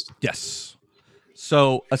released. Yes.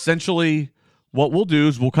 So essentially what we'll do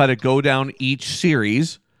is we'll kind of go down each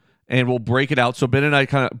series and we'll break it out. So Ben and I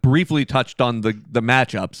kind of briefly touched on the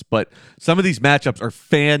matchups, but some of these matchups are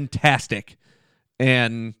fantastic.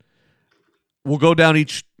 And we'll go down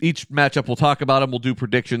each matchup. We'll talk about them. We'll do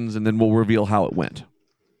predictions, and then we'll reveal how it went.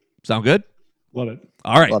 Sound good? Love it.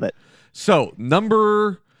 All right. Love it. So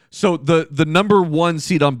the number one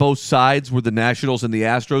seed on both sides were the Nationals and the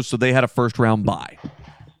Astros, so they had a first round bye.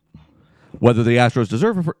 Whether the Astros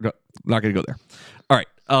deserve it, no, not going to go there. All right.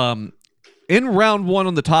 In round one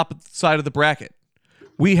on the top side of the bracket,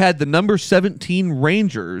 we had the number 17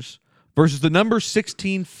 Rangers versus the number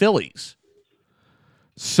 16 Phillies.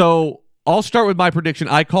 So I'll start with my prediction.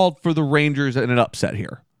 I called for the Rangers in an upset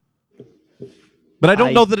here. But I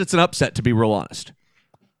don't know that it's an upset, to be real honest.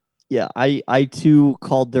 Yeah, I too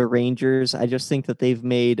called the Rangers. I just think that they've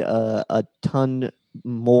made a ton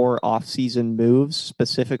more offseason moves,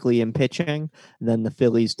 specifically in pitching, than the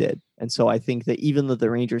Phillies did. And so I think that even though the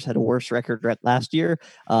Rangers had a worse record last year,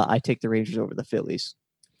 I take the Rangers over the Phillies.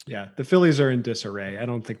 Yeah, the Phillies are in disarray. I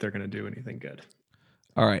don't think they're going to do anything good.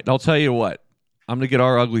 All right, I'll tell you what. I'm going to get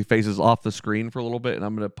our ugly faces off the screen for a little bit, and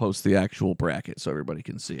I'm going to post the actual bracket so everybody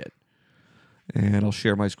can see it. And I'll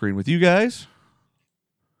share my screen with you guys.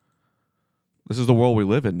 This is the world we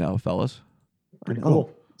live in now, fellas. Pretty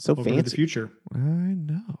cool. So Over fancy. the future. I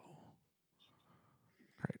know. All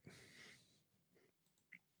right.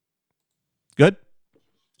 Good?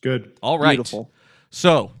 Good. All right. Beautiful.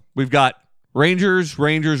 So we've got Rangers,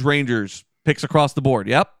 picks across the board.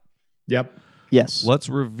 Yep. Yes. Let's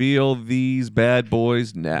reveal these bad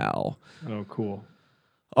boys now. Oh, cool.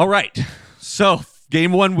 All right. So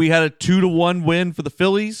game one, we had a 2-1 win for the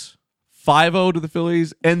Phillies, 5-0 to the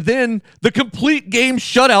Phillies, and then the complete game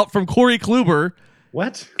shutout from Corey Kluber.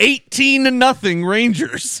 What? 18-0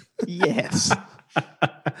 Rangers. Yes.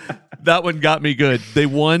 That one got me good. They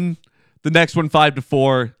won the next one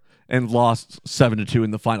 5-4 and lost 7-2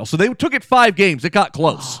 in the final. So they took it 5 games. It got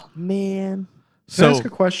close. Oh, man. Can I ask a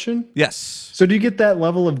question? Yes. So do you get that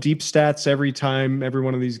level of deep stats every time every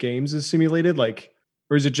one of these games is simulated?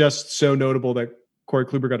 Or is it just so notable that Corey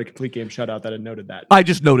Kluber got a complete game shutout that I noted that? I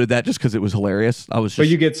just noted that just because it was hilarious. But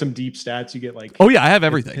you get some deep stats. You get Oh yeah, I have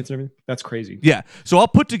everything. Hits and everything. That's crazy. Yeah. So I'll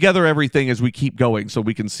put together everything as we keep going so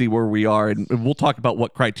we can see where we are, and we'll talk about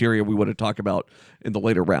what criteria we want to talk about in the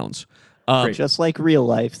later rounds. Just like real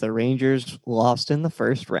life, the Rangers lost in the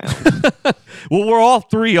first round. Well, we're all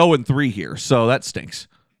 3-0-3 here, so that stinks.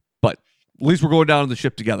 But at least we're going down on the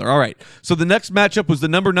ship together. All right. So the next matchup was the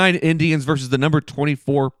number 9 Indians versus the number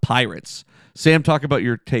 24 Pirates. Sam, talk about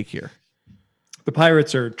your take here. The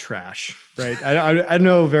Pirates are trash, right? I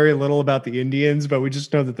know very little about the Indians, but we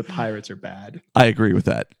just know that the Pirates are bad. I agree with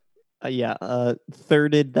that.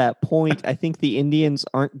 Thirded that point. I think the Indians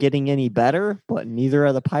aren't getting any better, but neither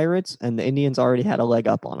are the Pirates, and the Indians already had a leg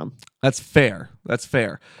up on them. That's fair.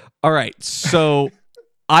 All right. So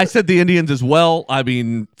I said the Indians as well. I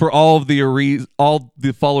mean, for all the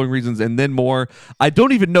following reasons and then more. I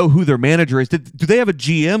don't even know who their manager is. Do they have a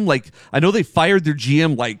GM? I know they fired their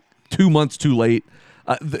GM 2 months too late.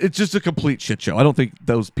 It's just a complete shit show. I don't think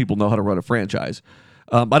those people know how to run a franchise.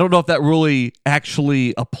 I don't know if that really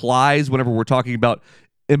actually applies whenever we're talking about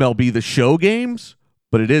MLB The Show games,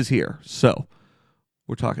 but it is here. So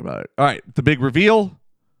we're talking about it. All right. The big reveal.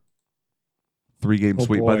 3-game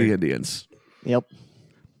sweep by the Indians. Yep.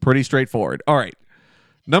 Pretty straightforward. All right.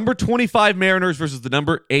 Number 25 Mariners versus the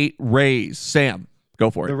number 8 Rays. Sam, go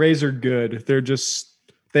for it. The Rays are good.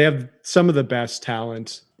 They have some of the best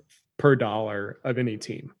talent per dollar of any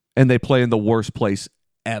team. And they play in the worst place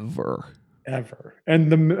ever.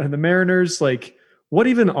 And the Mariners, what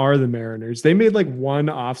even are the Mariners? They made one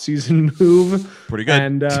offseason move. Pretty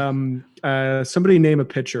good. And somebody name a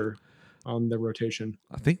pitcher on the rotation.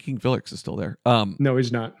 I think King Felix is still there. No,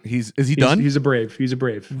 he's not. Is he done? He's a Brave.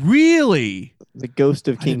 Really? The ghost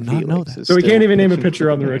of King Felix. So we can't even name a pitcher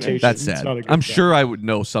on the rotation. That's sad. I'm sure I would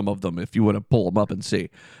know some of them if you would have pulled them up and see.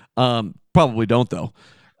 Probably don't though.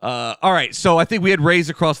 All right, so I think we had Rays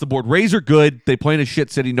across the board. Rays are good. They play in a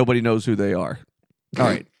shit city. Nobody knows who they are. All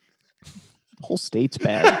right. The whole state's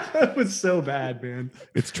bad. That was so bad, man.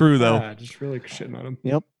 It's true, though. Just really shitting on them.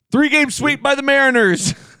 Yep. 3-game sweep by the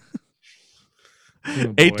Mariners.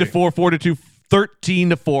 8-4, 4-2,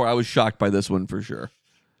 13-4. I was shocked by this one for sure.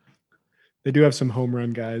 They do have some home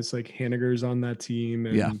run guys, like Haniger's on that team,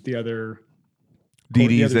 and the other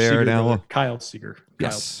DD's there Seager now. brother, Kyle Seager.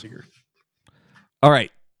 Yes. All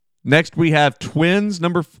right. Next, we have Twins,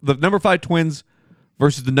 the number 5 Twins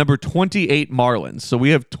versus the number 28 Marlins. So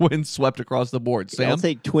we have Twins swept across the board. Sam? I'll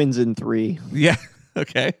take Twins in 3. Yeah.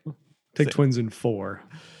 Okay. Take Twins in 4.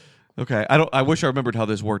 Okay. I wish I remembered how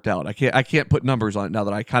this worked out. I can't put numbers on it now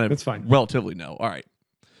that I kind of That's fine. Relatively know. All right.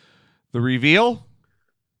 The reveal?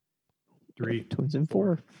 3. Twins in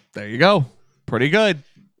 4. There you go. Pretty good.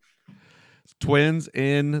 Twins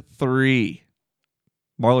in 3.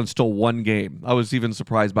 Marlins stole 1 game. I was even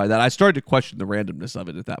surprised by that. I started to question the randomness of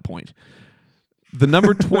it at that point. The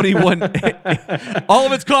number 21, all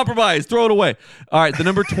of it's compromised. Throw it away. All right, the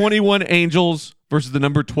number 21 Angels versus the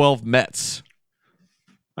number 12 Mets.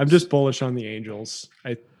 I'm just bullish on the Angels.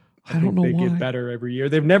 I don't know they get better every year.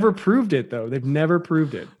 They've never proved it, though. They've never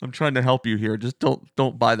proved it. I'm trying to help you here. Just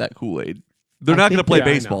don't buy that Kool-Aid. They're not going to play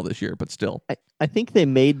baseball this year, but still. I think they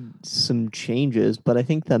made some changes, but I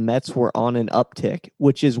think the Mets were on an uptick,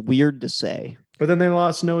 which is weird to say. But then they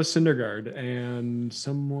lost Noah Syndergaard and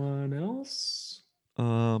someone else. If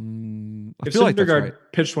Syndergaard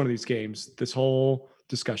pitched one of these games, this whole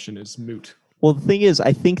discussion is moot. Well, the thing is,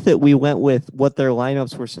 I think that we went with what their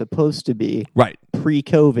lineups were supposed to be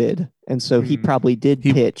pre-COVID, and so he probably did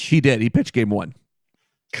pitch. He did. He pitched game 1.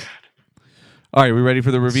 God. All right, we ready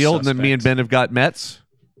for the reveal? And then me and Ben have got Mets.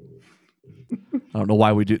 I don't know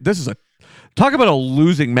why we do. This is talk about a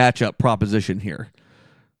losing matchup proposition here.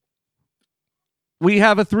 We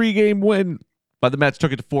have a 3-game win, but the Mets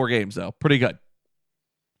took it to 4 games, though. Pretty good.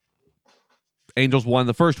 Angels won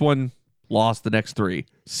the first one, lost the next 3.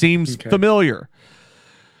 Seems familiar.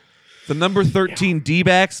 The number 13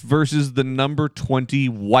 D-backs versus the number 20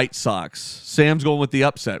 White Sox. Sam's going with the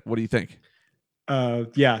upset. What do you think? They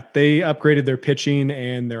upgraded their pitching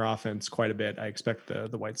and their offense quite a bit. I expect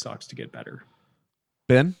the White Sox to get better.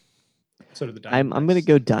 Ben? So do the Diamondbacks. I'm going to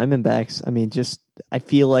go Diamondbacks. I mean, I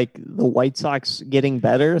feel like the White Sox getting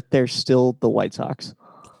better. They're still the White Sox.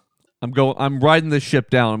 I'm riding this ship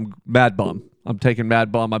down. I'm Mad Bum. I'm taking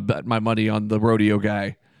Mad Bum. I bet my money on the rodeo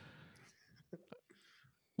guy.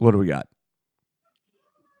 What do we got?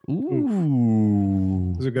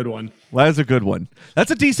 Ooh. That's a good one. That is a good one.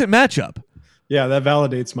 That's a decent matchup. Yeah, that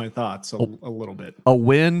validates my thoughts a little bit. A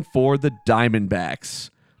win for the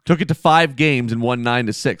Diamondbacks. Took it to 5 games and won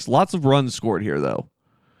 9-6. Lots of runs scored here, though.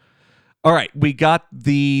 All right, we got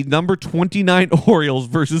the number 29 Orioles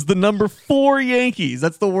versus the number 4 Yankees.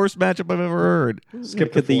 That's the worst matchup I've ever heard.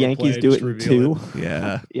 Could the Yankees do it in 2?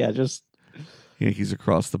 Yeah. Yeah, just Yankees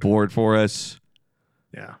across the board for us.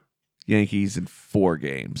 Yeah. Yankees in 4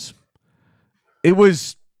 games. It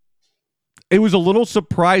was a little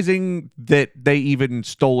surprising that they even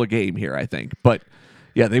stole a game here, I think. But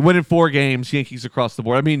yeah, they win in 4 games, Yankees across the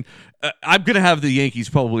board. I mean, I'm going to have the Yankees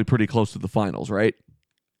probably pretty close to the finals, right?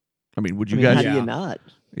 I mean, would you guys? How do you not?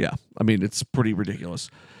 Yeah, I mean, it's pretty ridiculous.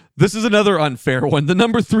 This is another unfair one. The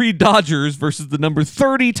number 3 Dodgers versus the number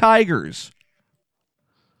 30 Tigers.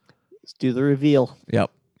 Let's do the reveal. Yep.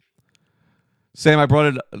 Sam, I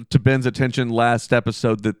brought it to Ben's attention last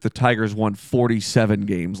episode that the Tigers won 47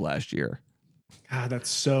 games last year. God, that's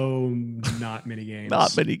so not many games.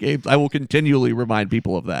 Not many games. I will continually remind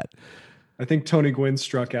people of that. I think Tony Gwynn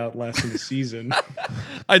struck out last in the season.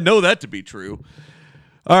 I know that to be true.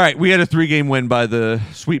 All right, we had a 3-game win by the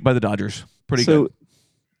Dodgers. Pretty good.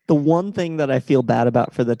 The one thing that I feel bad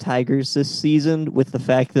about for the Tigers this season, with the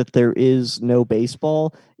fact that there is no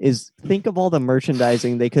baseball, is think of all the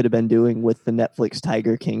merchandising they could have been doing with the Netflix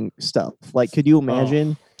Tiger King stuff. Like, could you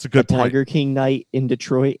imagine it's a good Tiger King night in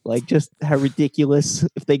Detroit? Like, just how ridiculous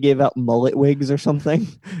if they gave out mullet wigs or something.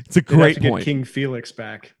 It's a great point. Get King Felix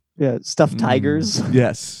back. Yeah, stuffed tigers.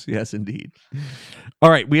 Yes, indeed. All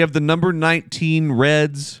right, we have the number 19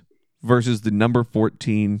 Reds versus the number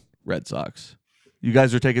 14 Red Sox. You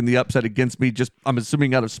guys are taking the upset against me. I'm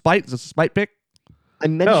assuming out of spite. Is this a spite pick? I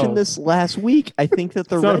mentioned this last week. I think that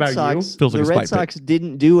the Red Sox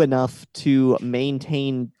didn't do enough to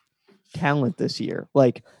maintain talent this year.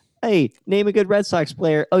 Like, hey, name a good Red Sox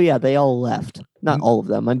player. Oh yeah, they all left. Not all of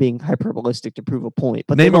them. I'm being hyperbolistic to prove a point.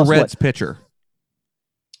 But name a Reds pitcher.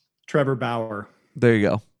 Trevor Bauer. There you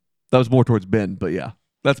go. That was more towards Ben, but yeah,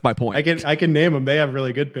 that's my point. I can name them. They have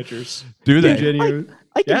really good pitchers. Do they?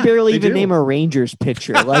 I can barely even name a Rangers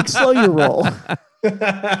pitcher. Like, slow your roll.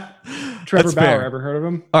 Trevor Bauer, ever heard of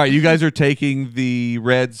him? All right, you guys are taking the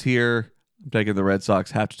Reds here. I'm taking the Red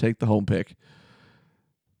Sox. Have to take the home pick.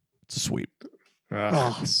 It's a sweep.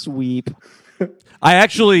 Sweep. I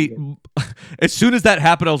actually, as soon as that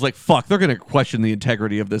happened, I was like, fuck, they're going to question the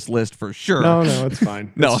integrity of this list for sure. No, it's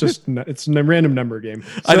fine. It's a random number game.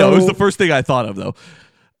 So, I know. It was the first thing I thought of, though.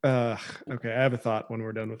 Okay, I have a thought when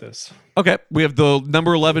we're done with this. Okay, we have the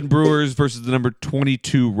number 11 Brewers versus the number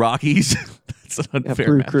 22 Rockies. That's an unfair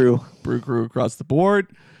Brew match. Crew. Brew Crew across the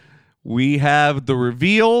board. We have the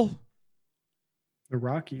reveal. The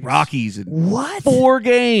Rockies. Rockies in what? 4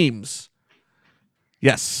 games.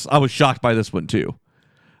 Yes, I was shocked by this one too.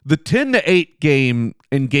 The 10-8 game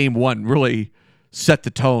in game 1 really set the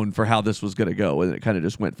tone for how this was going to go, and it kind of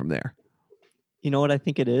just went from there. You know what I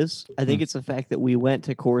think it is? I think it's the fact that we went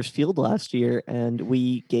to Coors Field last year and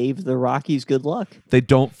we gave the Rockies good luck. They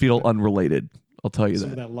don't feel unrelated. I'll tell you Some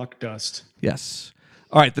of that luck dust. Yes.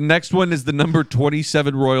 All right, the next one is the number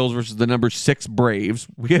 27 Royals versus the number 6 Braves.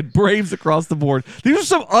 We had Braves across the board. These are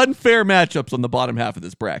some unfair matchups on the bottom half of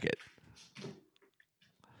this bracket.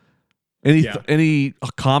 Any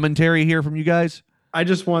commentary here from you guys? I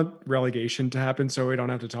just want relegation to happen so we don't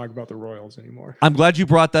have to talk about the Royals anymore. I'm glad you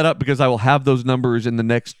brought that up because I will have those numbers in the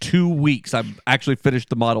next 2 weeks. I've actually finished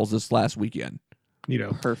the models this last weekend.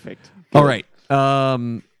 Perfect. Good. All right.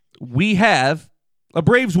 We have a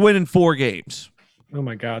Braves win in 4 games. Oh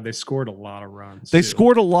my God, they scored a lot of runs. They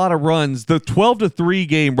scored a lot of runs. The 12-3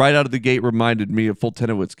 game right out of the gate reminded me of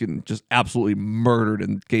Fultonowicz getting just absolutely murdered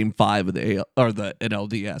in Game 5 of the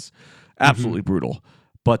NLDS. Absolutely brutal.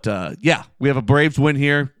 But we have a Braves win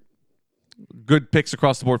here. Good picks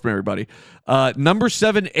across the board from everybody. Number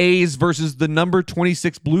 7 A's versus the number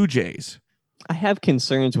 26 Blue Jays. I have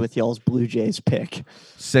concerns with y'all's Blue Jays pick.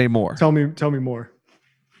 Say more. Tell me more.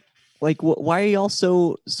 Like, why are y'all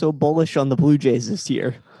so bullish on the Blue Jays this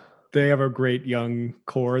year? They have a great young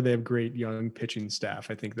core. They have great young pitching staff.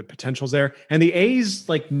 I think the potential's there. And the A's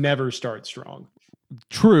never start strong.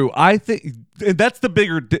 True. I think that's the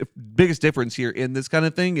biggest difference here in this kind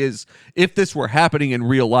of thing is if this were happening in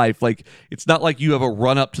real life, it's not like you have a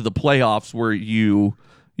run up to the playoffs where you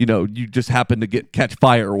just happen to catch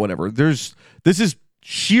fire or whatever. This is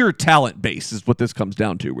sheer talent base is what this comes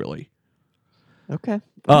down to, really. Okay.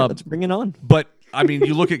 Let's bring it on. But I mean,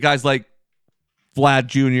 you look at guys like Vlad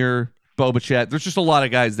Jr., Boba Fett. There's just a lot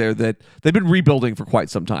of guys there that they've been rebuilding for quite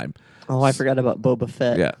some time. Oh, I forgot about Boba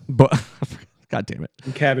Fett. Yeah, but God damn it.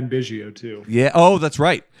 And Kevin Biggio, too. Yeah. Oh, that's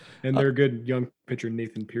right. And their good young pitcher,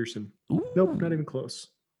 Nathan Pearson. Nope, not even close.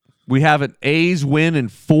 We have an A's win in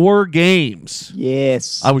 4 games.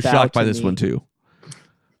 Yes. I was shocked by this one, too.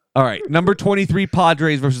 All right. Number 23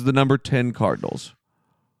 Padres versus the number 10 Cardinals.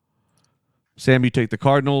 Sam, you take the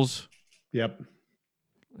Cardinals. Yep.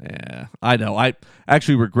 Yeah, I know. I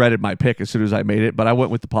actually regretted my pick as soon as I made it, but I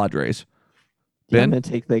went with the Padres. Ben? I'm going to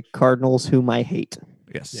take the Cardinals, whom I hate.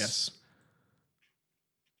 Yes.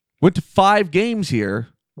 Went to 5 games here.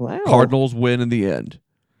 Wow. Cardinals win in the end.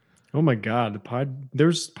 Oh my God,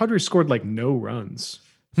 Padres scored no runs.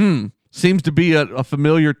 Seems to be a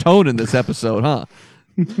familiar tone in this episode, huh?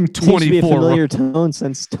 24 Seems to be a familiar tone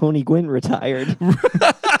since Tony Gwynn retired.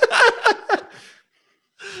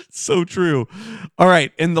 So true. All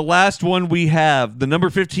right, and the last one we have the number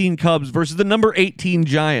 15 Cubs versus the number 18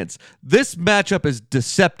 Giants. This matchup is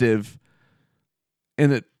deceptive,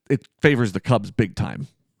 and it favors the Cubs big time.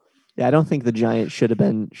 Yeah, I don't think the Giants should have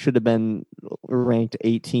been ranked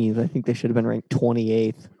 18th. I think they should have been ranked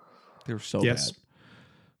 28th. They're so bad.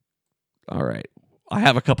 All right. I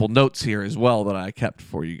have a couple notes here as well that I kept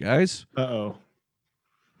for you guys. Uh-oh.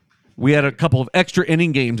 We had a couple of extra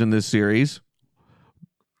inning games in this series.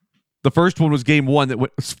 The first one was game 1 that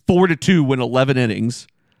went 4-2, went 11 innings.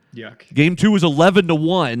 Yuck. Game 2 was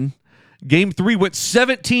 11-1. Game 3 went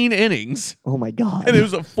 17 innings. Oh my God. And it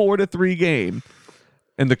was a 4-3 game.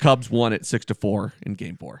 And the Cubs won it 6-4 in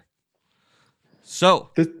game 4. So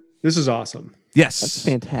this is awesome. Yes. That's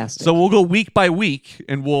fantastic. So we'll go week by week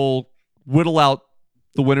and we'll whittle out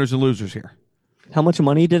the winners and losers here. How much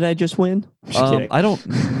money did I just win? I don't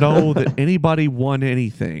know that anybody won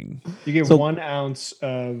anything. You get 1 ounce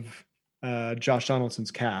of Josh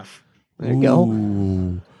Donaldson's calf. There you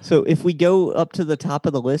go. So if we go up to the top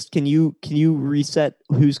of the list, can you reset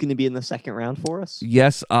who's going to be in the second round for us?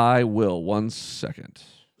 Yes, I will. 1 second.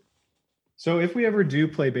 So if we ever do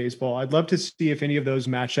play baseball, I'd love to see if any of those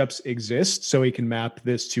matchups exist so we can map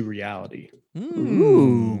this to reality.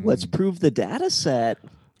 Ooh, let's prove the data set.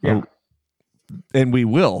 Yeah. And we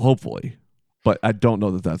will, hopefully. But I don't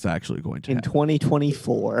know that that's actually going to happen. In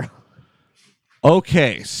 2024.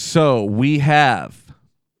 Okay, so we have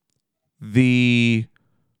the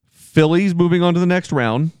Phillies moving on to the next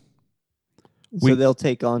round. So they'll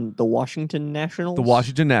take on the Washington Nationals? The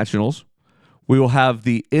Washington Nationals. We will have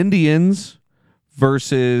the Indians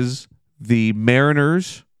versus the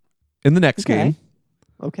Mariners in the next game.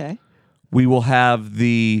 Okay. We will have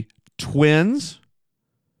the Twins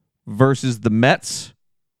versus the Mets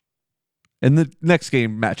in the next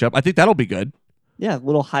game matchup. I think that'll be good. Yeah,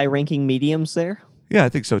 little high-ranking mediums there. Yeah, I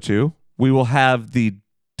think so too. We will have the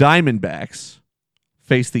Diamondbacks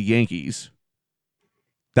face the Yankees.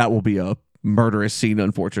 That will be a murderous scene,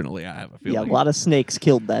 unfortunately. I have a feeling. Yeah, a lot of snakes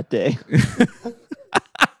killed that day.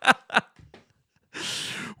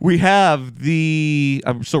 We have the...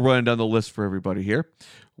 I'm still running down the list for everybody here.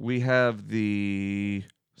 We have the...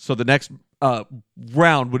 So the next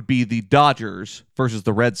round would be the Dodgers versus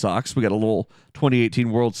the Red Sox. We got a little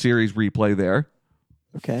 2018 World Series replay there.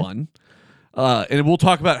 Okay. Fun. And we'll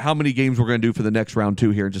talk about how many games we're going to do for the next round, too,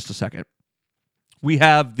 here in just a second. We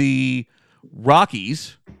have the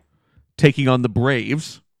Rockies taking on the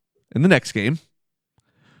Braves in the next game.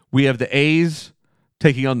 We have the A's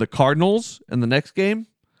taking on the Cardinals in the next game.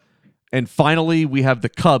 And finally, we have the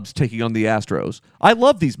Cubs taking on the Astros. I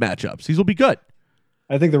love these matchups. These will be good.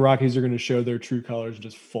 I think the Rockies are going to show their true colors and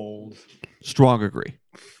just fold. Strong agree.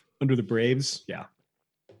 Under the Braves, yeah.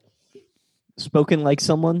 Spoken like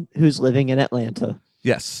someone who's living in Atlanta.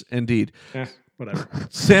 Yes, indeed. Whatever.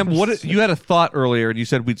 Sam, you had a thought earlier, and you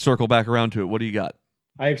said we'd circle back around to it. What do you got?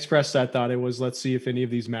 I expressed that thought. It was, let's see if any of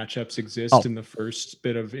these matchups exist in the first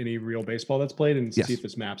bit of any real baseball that's played and see if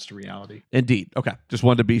this maps to reality. Indeed. Okay. Just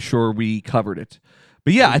wanted to be sure we covered it.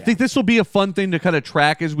 But I think this will be a fun thing to kind of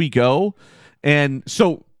track as we go. And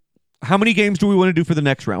so how many games do we want to do for the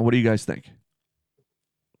next round? What do you guys think?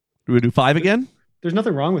 Do we do 5 again? There's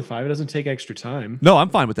nothing wrong with 5. It doesn't take extra time. No, I'm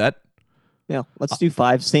fine with that. Yeah, let's do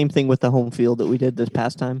 5. Same thing with the home field that we did this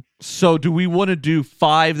past time. So do we want to do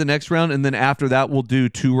 5 the next round, and then after that we'll do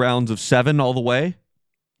 2 rounds of 7 all the way?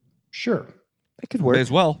 Sure. That could work.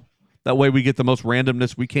 As well. That way we get the most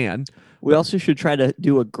randomness we can. We also should try to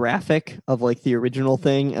do a graphic of like the original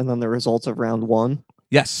thing and then the results of round 1.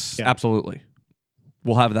 Yes, absolutely.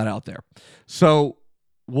 We'll have that out there. So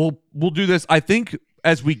we'll do this. I think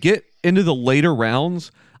as we get into the later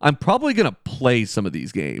rounds, I'm probably going to play some of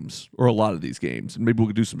these games or a lot of these games, and maybe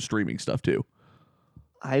we'll do some streaming stuff too.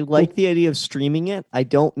 I like the idea of streaming it. I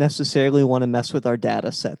don't necessarily want to mess with our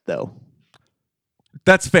data set, though.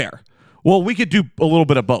 That's fair. Well, we could do a little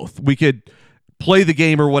bit of both. We could play the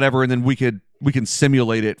game or whatever, and then we can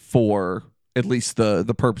simulate it for at least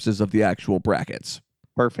the purposes of the actual brackets.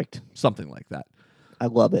 Perfect. Something like that. I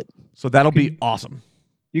love it. So that'll be awesome.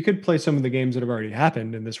 You could play some of the games that have already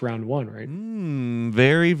happened in this round 1, right?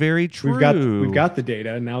 Very, very true. We've got the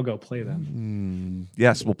data, and now go play them.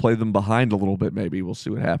 Yes, we'll play them behind a little bit. Maybe we'll see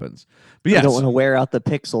what happens. But yes, I don't want to wear out the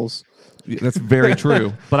pixels. That's very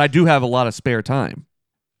true. But I do have a lot of spare time,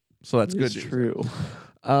 so that's good. It's true.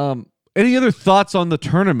 Any other thoughts on the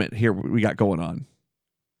tournament here we got going on?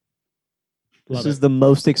 This is the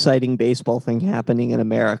most exciting baseball thing happening in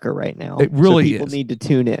America right now. It really is. People need to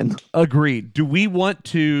tune in. Agreed. Do we want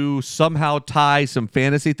to somehow tie some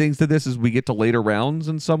fantasy things to this as we get to later rounds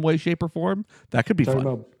in some way, shape, or form? That could be fun.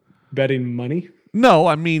 About betting money? No,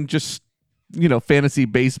 I mean just fantasy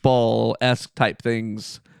baseball-esque type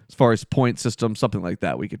things as far as point system, something like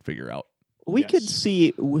that we could figure out. We could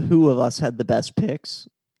see who of us had the best picks.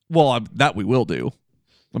 Well, that we will do.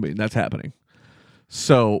 I mean, that's happening.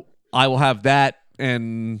 So I will have that,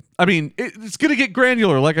 and I mean, it's going to get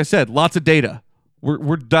granular. Like I said, lots of data.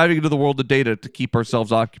 We're diving into the world of data to keep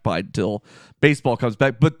ourselves occupied until baseball comes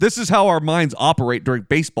back. But this is how our minds operate during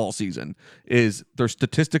baseball season: is they're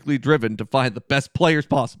statistically driven to find the best players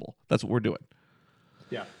possible. That's what we're doing.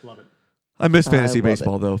 Yeah, love it. I miss fantasy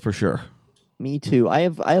baseball though, for sure. Me too. I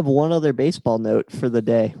have one other baseball note for the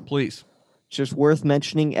day. Please. Just worth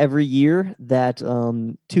mentioning every year that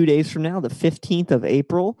 2 days from now, the 15th of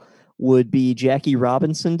April, would be Jackie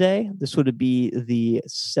Robinson Day. This would be the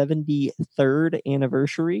 73rd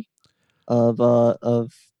anniversary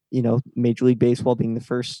of Major League Baseball being the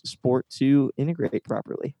first sport to integrate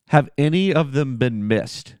properly. Have any of them been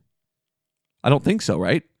missed? I don't think so,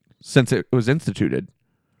 right? Since it was instituted.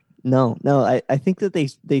 No. I think that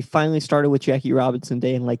they finally started with Jackie Robinson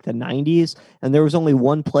Day in like the 90s, and there was only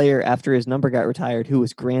one player after his number got retired who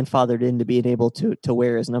was grandfathered into being able to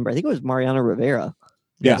wear his number. I think it was Mariano Rivera.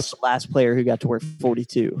 Yes. The last player who got to wear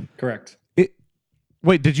 42. Correct.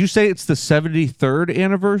 Wait, did you say it's the 73rd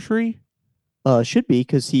anniversary? Should be,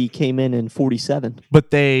 because he came in 47.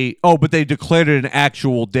 But they declared it an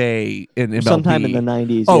actual day in MLB. Sometime in the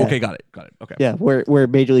 90s. Oh, yeah. okay, got it. Okay. Yeah, where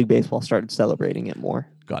Major League Baseball started celebrating it more.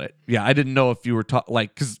 Got it. Yeah, I didn't know if you were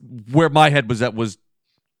because where my head was at was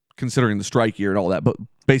considering the strike year and all that, but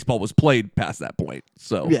baseball was played past that point.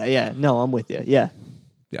 So yeah. No, I'm with you. Yeah.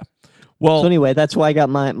 Well, so anyway, that's why I got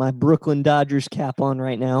my Brooklyn Dodgers cap on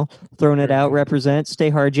right now. Throwing it out, represent,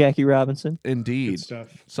 stay hard, Jackie Robinson. Indeed. Good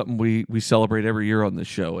stuff. Something we celebrate every year on this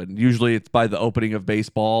show. And usually it's by the opening of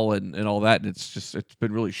baseball and all that. And it's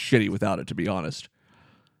been really shitty without it, to be honest.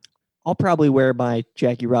 I'll probably wear my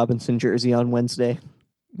Jackie Robinson jersey on Wednesday.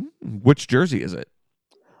 Which jersey is it?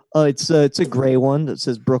 It's a gray one that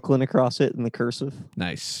says Brooklyn across it in the cursive.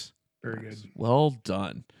 Nice. Very good. Well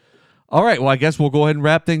done. All right. Well, I guess we'll go ahead and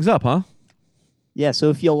wrap things up, huh? Yeah, so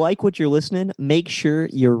if you like what you're listening, make sure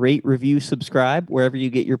you rate, review, subscribe wherever you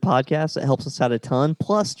get your podcasts. It helps us out a ton.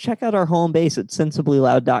 Plus, check out our home base at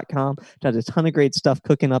sensiblyloud.com. Got a ton of great stuff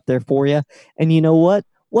cooking up there for you. And you know what?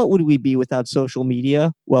 what would we be without social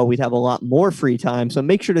media? Well, we'd have a lot more free time. So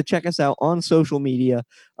make sure to check us out on social media.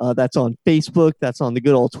 That's on Facebook. That's on the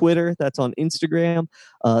good old Twitter. That's on Instagram.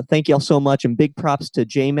 Thank y'all so much. And big props to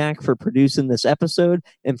J-Mac for producing this episode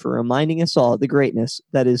and for reminding us all of the greatness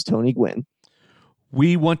that is Tony Gwynn.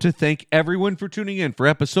 We want to thank everyone for tuning in for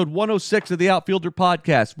episode 106 of the Outfielder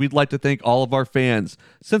podcast. We'd like to thank all of our fans,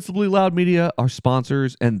 Sensibly Loud Media, our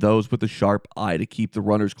sponsors, and those with a sharp eye to keep the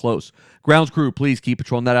runners close. Grounds crew, please keep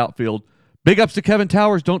patrolling that outfield. Big ups to Kevin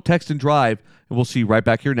Towers. Don't text and drive. And we'll see you right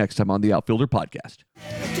back here next time on the Outfielder podcast.